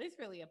trade, but it's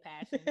really a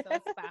passion. So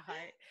it's by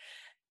heart.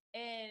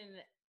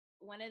 And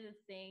one of the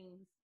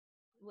things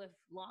with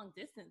long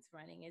distance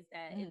running is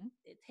that it, Hmm.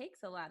 it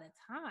takes a lot of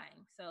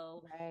time.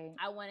 So Right.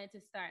 I wanted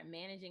to start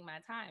managing my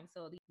time.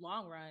 So these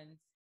long runs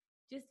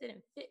just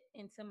didn't fit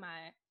into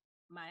my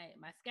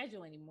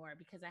schedule anymore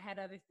because I had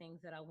other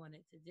things that I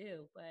wanted to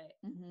do. But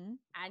Hmm.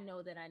 I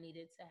know that I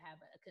needed to have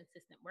a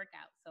consistent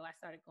workout. So I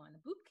started going to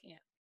boot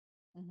camp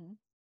Hmm.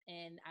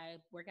 and I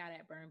work out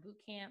at Burn Boot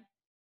Camp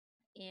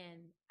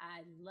and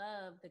I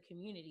love the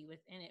community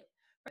within it.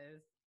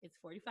 It's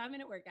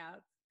 45-minute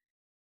workouts.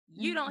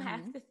 You don't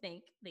have Hmm. to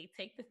think. They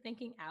take the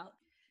thinking out.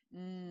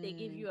 They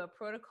give Mm. you a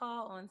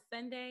protocol on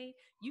Sunday.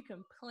 You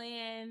can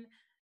plan,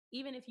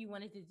 even if you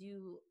wanted to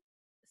do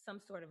some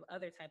sort of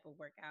other type of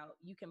workout,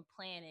 you can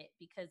plan it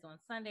because on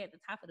Sunday at the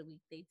top of the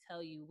week, they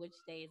tell you which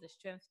day is a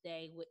strength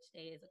day, which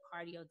day is a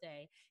cardio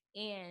day,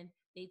 and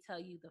they tell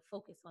you the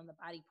focus on the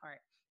body part.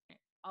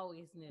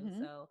 Always new.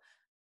 Hmm. So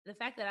the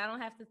fact that I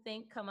don't have to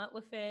think, come up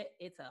with it,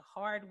 it's a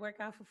hard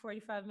workout for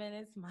 45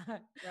 minutes. My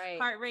Right.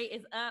 heart rate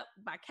is up,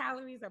 my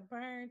calories are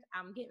burned,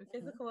 I'm getting Hmm.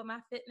 physical with my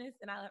fitness,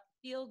 and I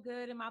feel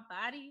good in my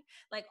body.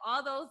 Like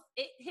all those,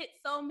 it hits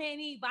so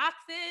many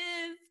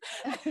boxes.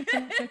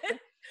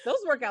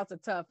 Those workouts are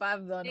tough.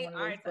 I've done They one of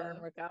are those burn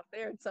tough. workouts.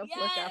 They're a tough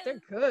workout. They're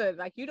Yes. good.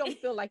 Like you don't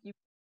feel like you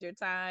your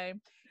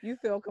time. You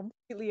feel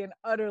completely and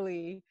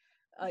utterly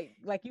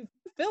like you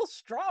feel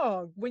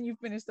strong when you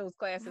finish those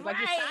classes. Like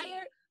you're Right.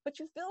 tired, but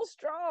you feel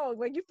strong.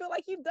 Like you feel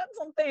like you've done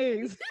some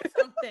You things. did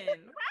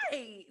something.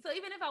 Right. So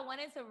even if I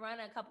wanted to run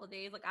a couple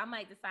days, like I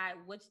might decide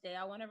which day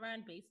I want to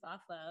run based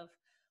off of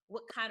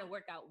what kind of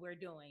workout we're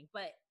doing.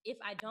 But if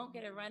I don't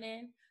get a run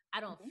in, I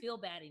don't Mhm. feel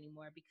bad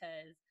anymore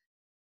because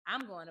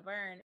I'm going to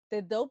burn.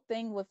 The dope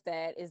thing with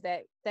that is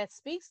that that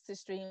speaks to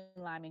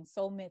streamlining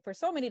for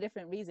so many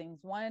different reasons.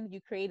 One,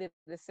 you created a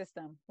system,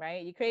 right? You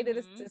created a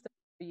system Mm-hmm.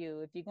 for you.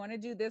 If you're going to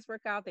do this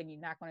workout, then you're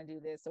not going to do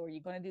this, or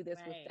you're going to do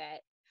this with Right.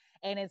 that,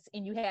 and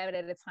you have it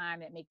at a time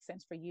that makes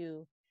sense for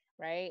you,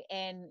 right?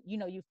 And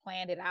you've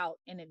planned it out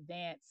in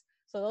advance.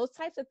 So those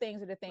types of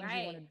things are the things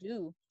you want Right. to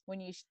do when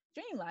you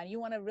streamline. You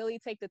want to really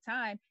take the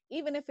time,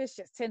 even if it's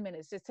just 10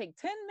 minutes. Just take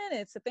 10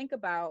 minutes to think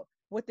about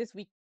what this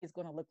week is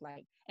going to look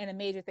like and the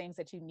major things that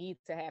you need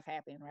to have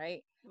happen,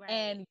 right?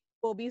 And Right.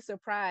 you'll be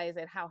surprised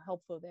at how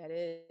helpful that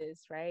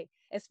is, right?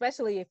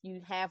 Especially if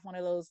you have one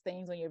of those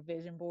things on your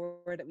vision board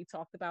that we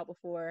talked about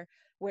before,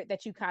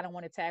 that you kind of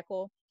want to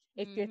tackle.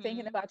 If you're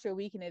thinking Mm-hmm. about your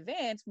week in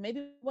advance,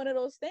 maybe one of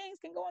those things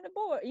can go on the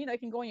board. It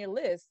can go on your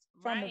list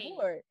from the Right.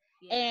 board,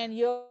 Yeah. and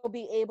you'll be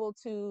able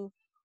to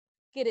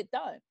get it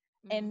done.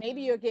 And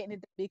maybe you're Mm-hmm. getting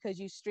it because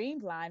you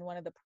streamlined one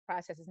of the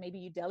processes. Maybe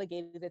you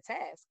delegated a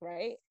task,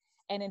 right?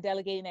 And in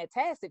delegating that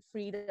task, it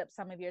freed up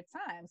some of your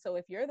time. So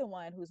if you're the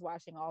one who's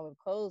washing all of the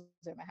clothes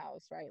in the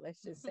house, right?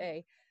 Let's just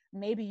say,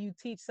 maybe you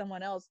teach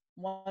someone else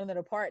one of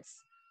the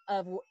parts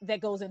that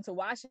goes into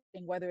washing,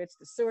 whether it's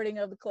the sorting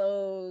of the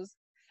clothes,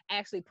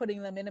 actually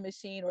putting them in the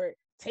machine, or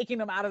taking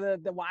them out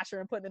of the washer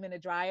and putting them in the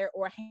dryer,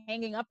 or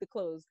hanging up the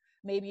clothes.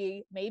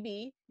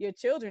 Maybe your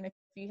children, if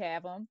you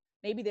have them,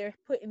 maybe they're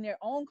putting their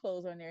own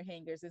clothes on their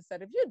hangers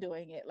instead of you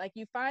doing it. Like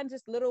you find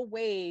just little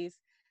ways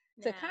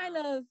to kind Now,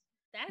 of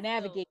that's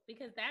dope navigate.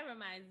 because that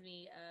reminds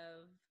me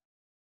of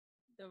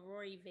the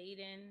Rory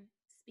Vaden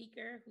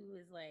speaker, who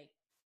is like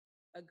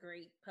a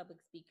great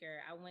public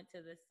speaker. I went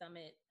to the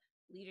Summit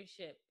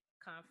Leadership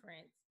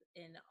Conference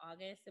in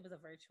August. It was a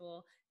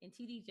virtual, and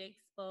TD Jakes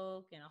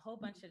spoke, and a whole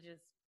bunch of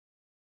just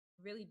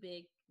really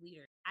big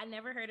leaders. I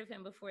never heard of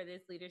him before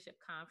this leadership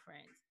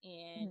conference,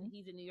 and Mhm.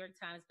 he's a New York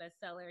Times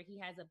bestseller. He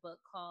has a book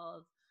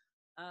called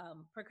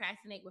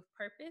Procrastinate with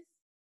Purpose: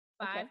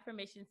 Okay. 5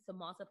 Permissions to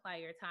Multiply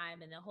Your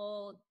Time. And the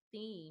whole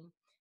theme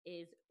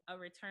is a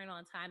return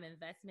on time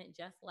investment,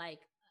 just like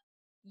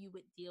you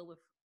would deal with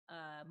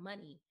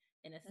money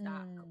in a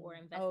stock or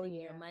Oh investing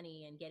your yeah.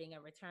 money and getting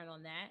a return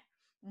on that.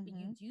 But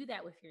you Mm-hmm. do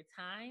that with your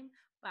time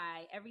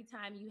by every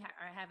time you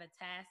have a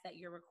task that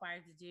you're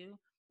required to do,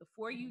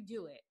 before you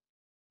do it,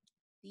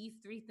 these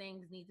 3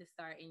 things need to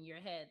start in your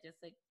head, just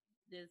like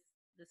this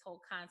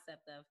whole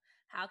concept of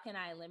how can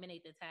I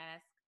eliminate the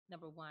task,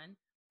 number one,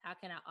 how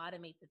can I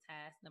automate the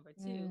task, number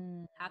two,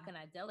 Mm-hmm. how can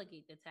I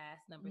delegate the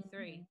task, number Mm-hmm.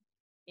 three.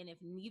 And if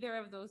neither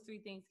of those 3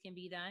 things can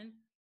be done,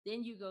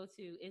 then you go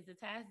to, is the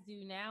task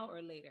due now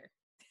or later?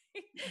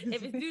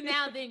 If it's due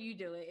now, then you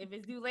do it. If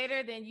it's due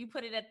later, then you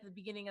put it at the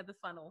beginning of the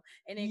funnel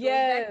and it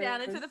goes back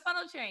down Yes. into the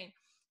funnel train.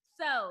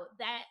 So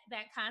that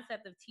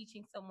concept of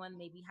teaching someone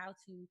maybe how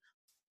to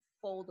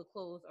fold the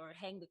clothes or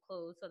hang the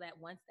clothes so that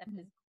one step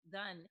Mhm. is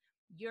done,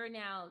 you're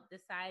now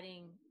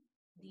deciding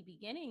the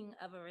beginning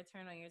of a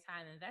return on your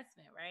time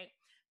investment, right?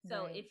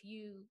 So Right. if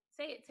you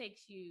say it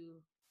takes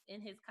you,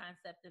 in his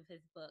concept of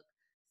his book,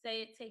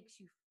 say it takes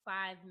you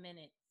 5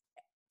 minutes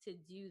to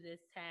do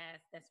this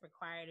task that's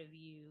required of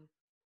you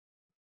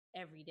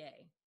every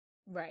day,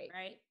 Right.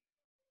 right?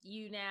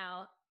 You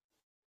now,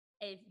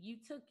 if you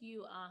took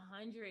you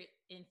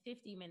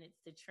 150 minutes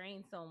to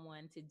train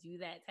someone to do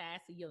that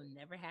task so you'll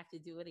never have to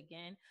do it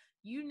again,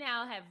 you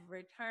now have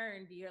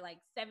returned your like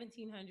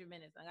 1700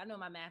 minutes. Like, I know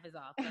my math is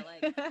off, but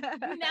like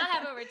you now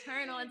have a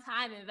return on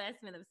time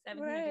investment of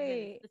 1700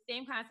 minutes. Right. The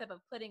same concept of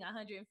putting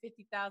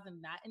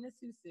 150,000 not in a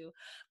susu,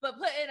 but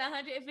putting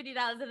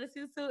 $150 in a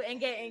susu and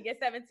getting your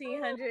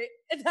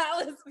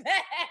 $1,700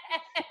 back.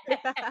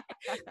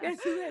 Guess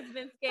who has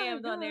been Oh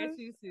scammed on their gosh.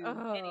 susus?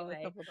 Oh, a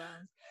Anyway, couple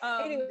times.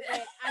 um, Anyway,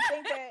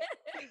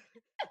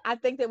 I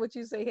think that what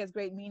you say has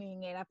great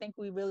meaning, and I think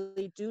we really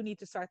do need to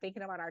start thinking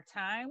about our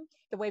time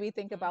the way we think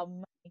about mhm.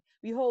 money. We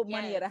hold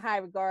money at Yes. a high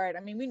regard. I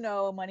mean, we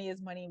know money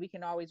is money. We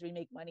can always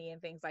remake money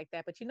and things like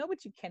that. But you know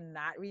what you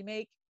cannot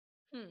remake?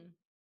 Hmm.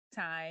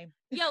 Time.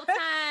 Yo,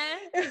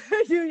 time.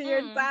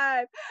 Your Mm.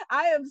 time.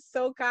 I am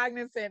so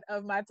cognizant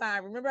of my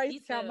time. Remember, I used Me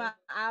to count too. my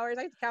hours.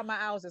 I used to count my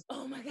hours.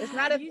 Oh my It's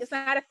God. You it's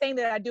not a thing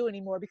that I do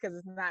anymore because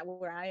it's not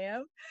where I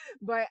am.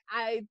 But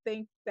I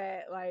think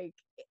that like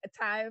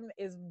time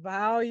is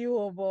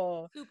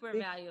valuable. super Bec-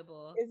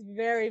 valuable. It's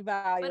very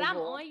But I'm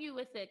valuable. on you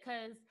with it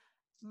because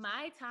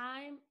my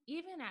time,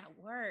 even at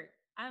work,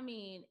 I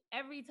mean,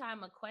 every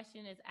time a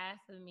question is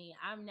asked of me,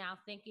 I'm now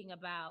thinking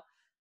about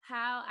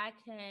how I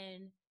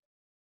can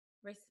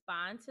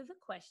respond to the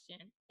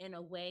question in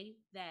a way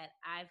that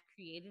I've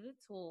created a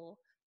tool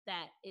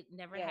that it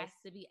never has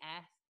Yes. to be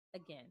asked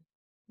again.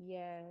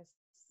 Yes.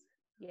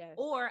 Yes.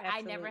 Or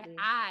Absolutely.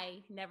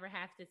 I never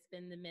have to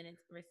spend the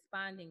minutes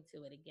responding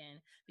to it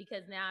again,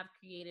 because now I've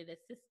created a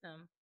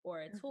system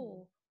or a Hmm.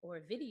 tool or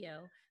a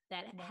video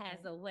that has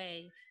Right. a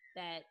way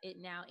that it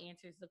now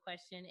answers the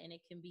question, and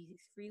it can be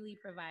freely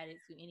provided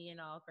to any and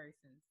all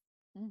persons.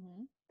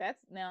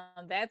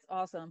 That's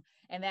awesome,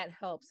 and that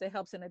helps. It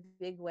helps in a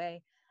big way,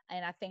 and I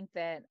think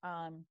that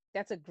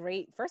that's a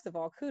great. First of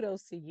all,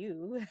 kudos to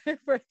you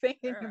for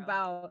thinking Girl,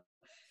 about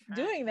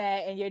doing trying.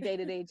 that in your day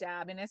to day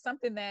job, and it's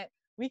something that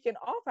we can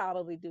all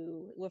probably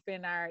do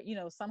within our,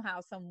 somehow,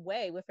 some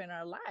way within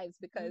our lives,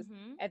 because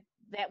Mm-hmm.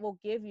 that will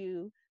give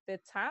you the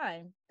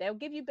time. That will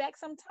give you back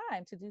some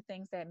time to do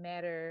things that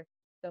matter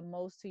the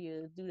most to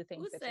you. Do the things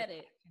Who that you're said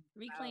it? passionate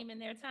about. Reclaiming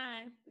their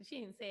time.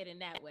 She didn't say it in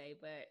that way,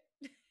 but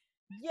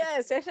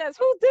Yes, yes, yes.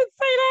 Who did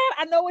say that?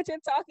 I know what you're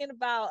talking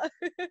about.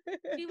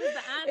 she was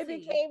the It auntie.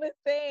 became a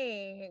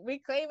thing.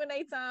 Reclaiming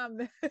a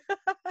time.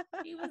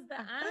 She was the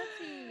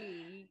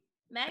auntie.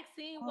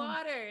 Maxine Oh.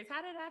 Waters.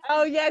 How did I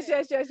Oh, yes, forget?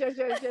 yes, yes, yes,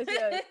 yes, yes,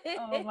 yes.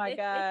 Oh my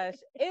gosh.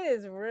 It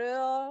is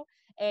real,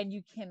 and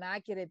you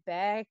cannot get it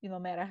back, no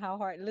matter how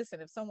hard.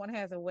 Listen, if someone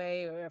has a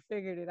way or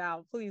figured it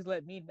out, please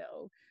let me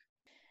know.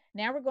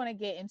 Now we're going to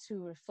get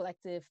into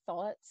reflective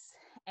thoughts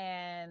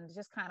and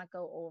just kind of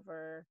go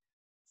over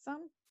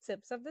some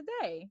tips of the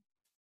day.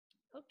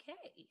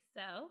 Okay,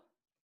 so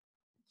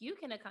you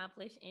can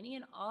accomplish any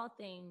and all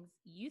things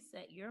you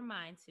set your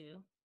mind to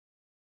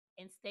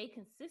and stay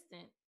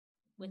consistent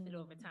with it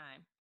over Mm-hmm.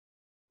 time.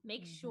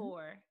 Make Mm-hmm.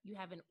 sure you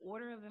have an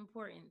order of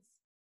importance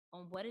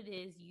on what it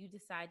is you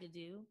decide to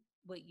do,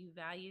 what you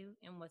value,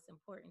 and what's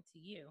important to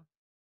you.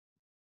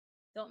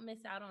 Don't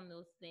miss out on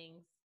those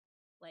things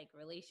like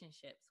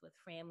relationships with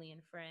family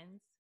and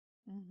friends.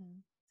 Mm-hmm.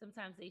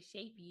 Sometimes they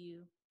shape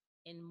you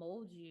and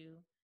mold you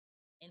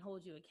and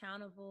hold you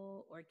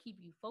accountable or keep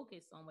you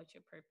focused on what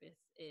your purpose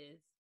is,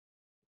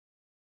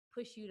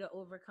 push you to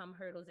overcome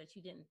hurdles that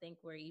you didn't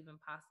think were even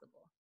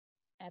possible.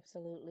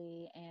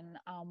 Absolutely. And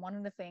one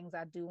of the things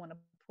I do want to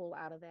pull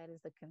out of that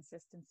is the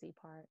consistency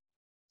part.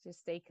 Just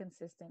stay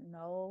consistent,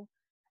 know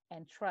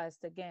and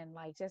trust. Again,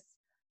 like just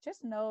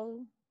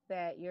know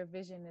that your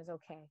vision is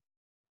okay.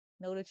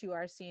 Know that you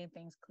are seeing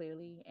things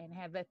clearly, and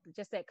have that,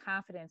 just that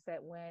confidence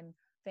that when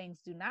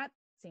things do not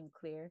seem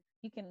clear,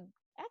 you can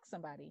ask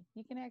somebody,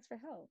 you can ask for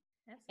help.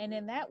 And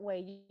in Absolutely. that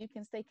way, you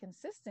can stay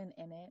consistent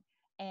in it.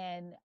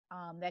 And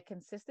that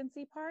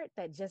consistency part,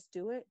 that just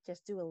do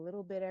a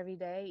little bit every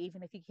day.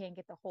 Even if you can't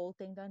get the whole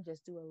thing done,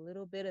 just do a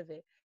little bit of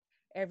it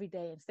every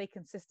day and stay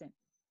consistent.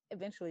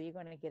 Eventually, you're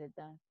going to get it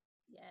done.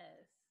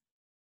 Yes.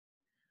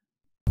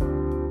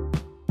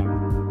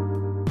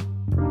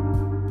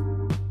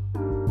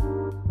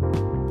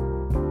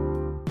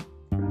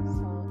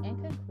 So, in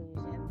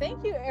conclusion,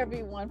 thank you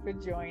everyone for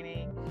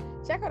joining.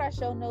 Check out our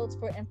show notes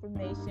for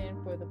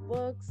information for the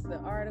books, the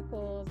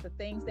articles, the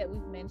things that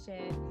we've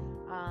mentioned.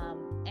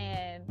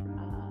 And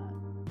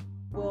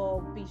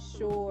we'll be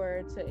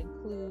sure to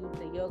include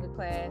the yoga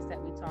class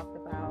that we talked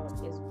about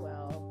as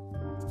well.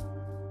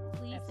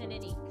 Please send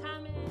any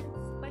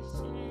comments,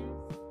 questions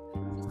to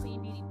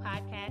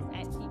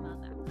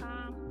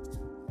queenbeautypodcast@gmail.com.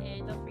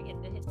 And don't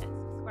forget to hit that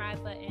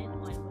subscribe button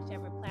on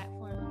whichever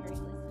platform you're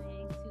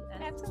listening to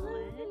us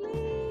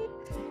Absolutely.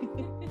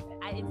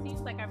 on. It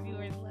seems like our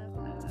viewers love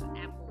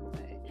Apple,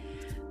 but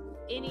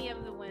any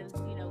of the ones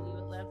you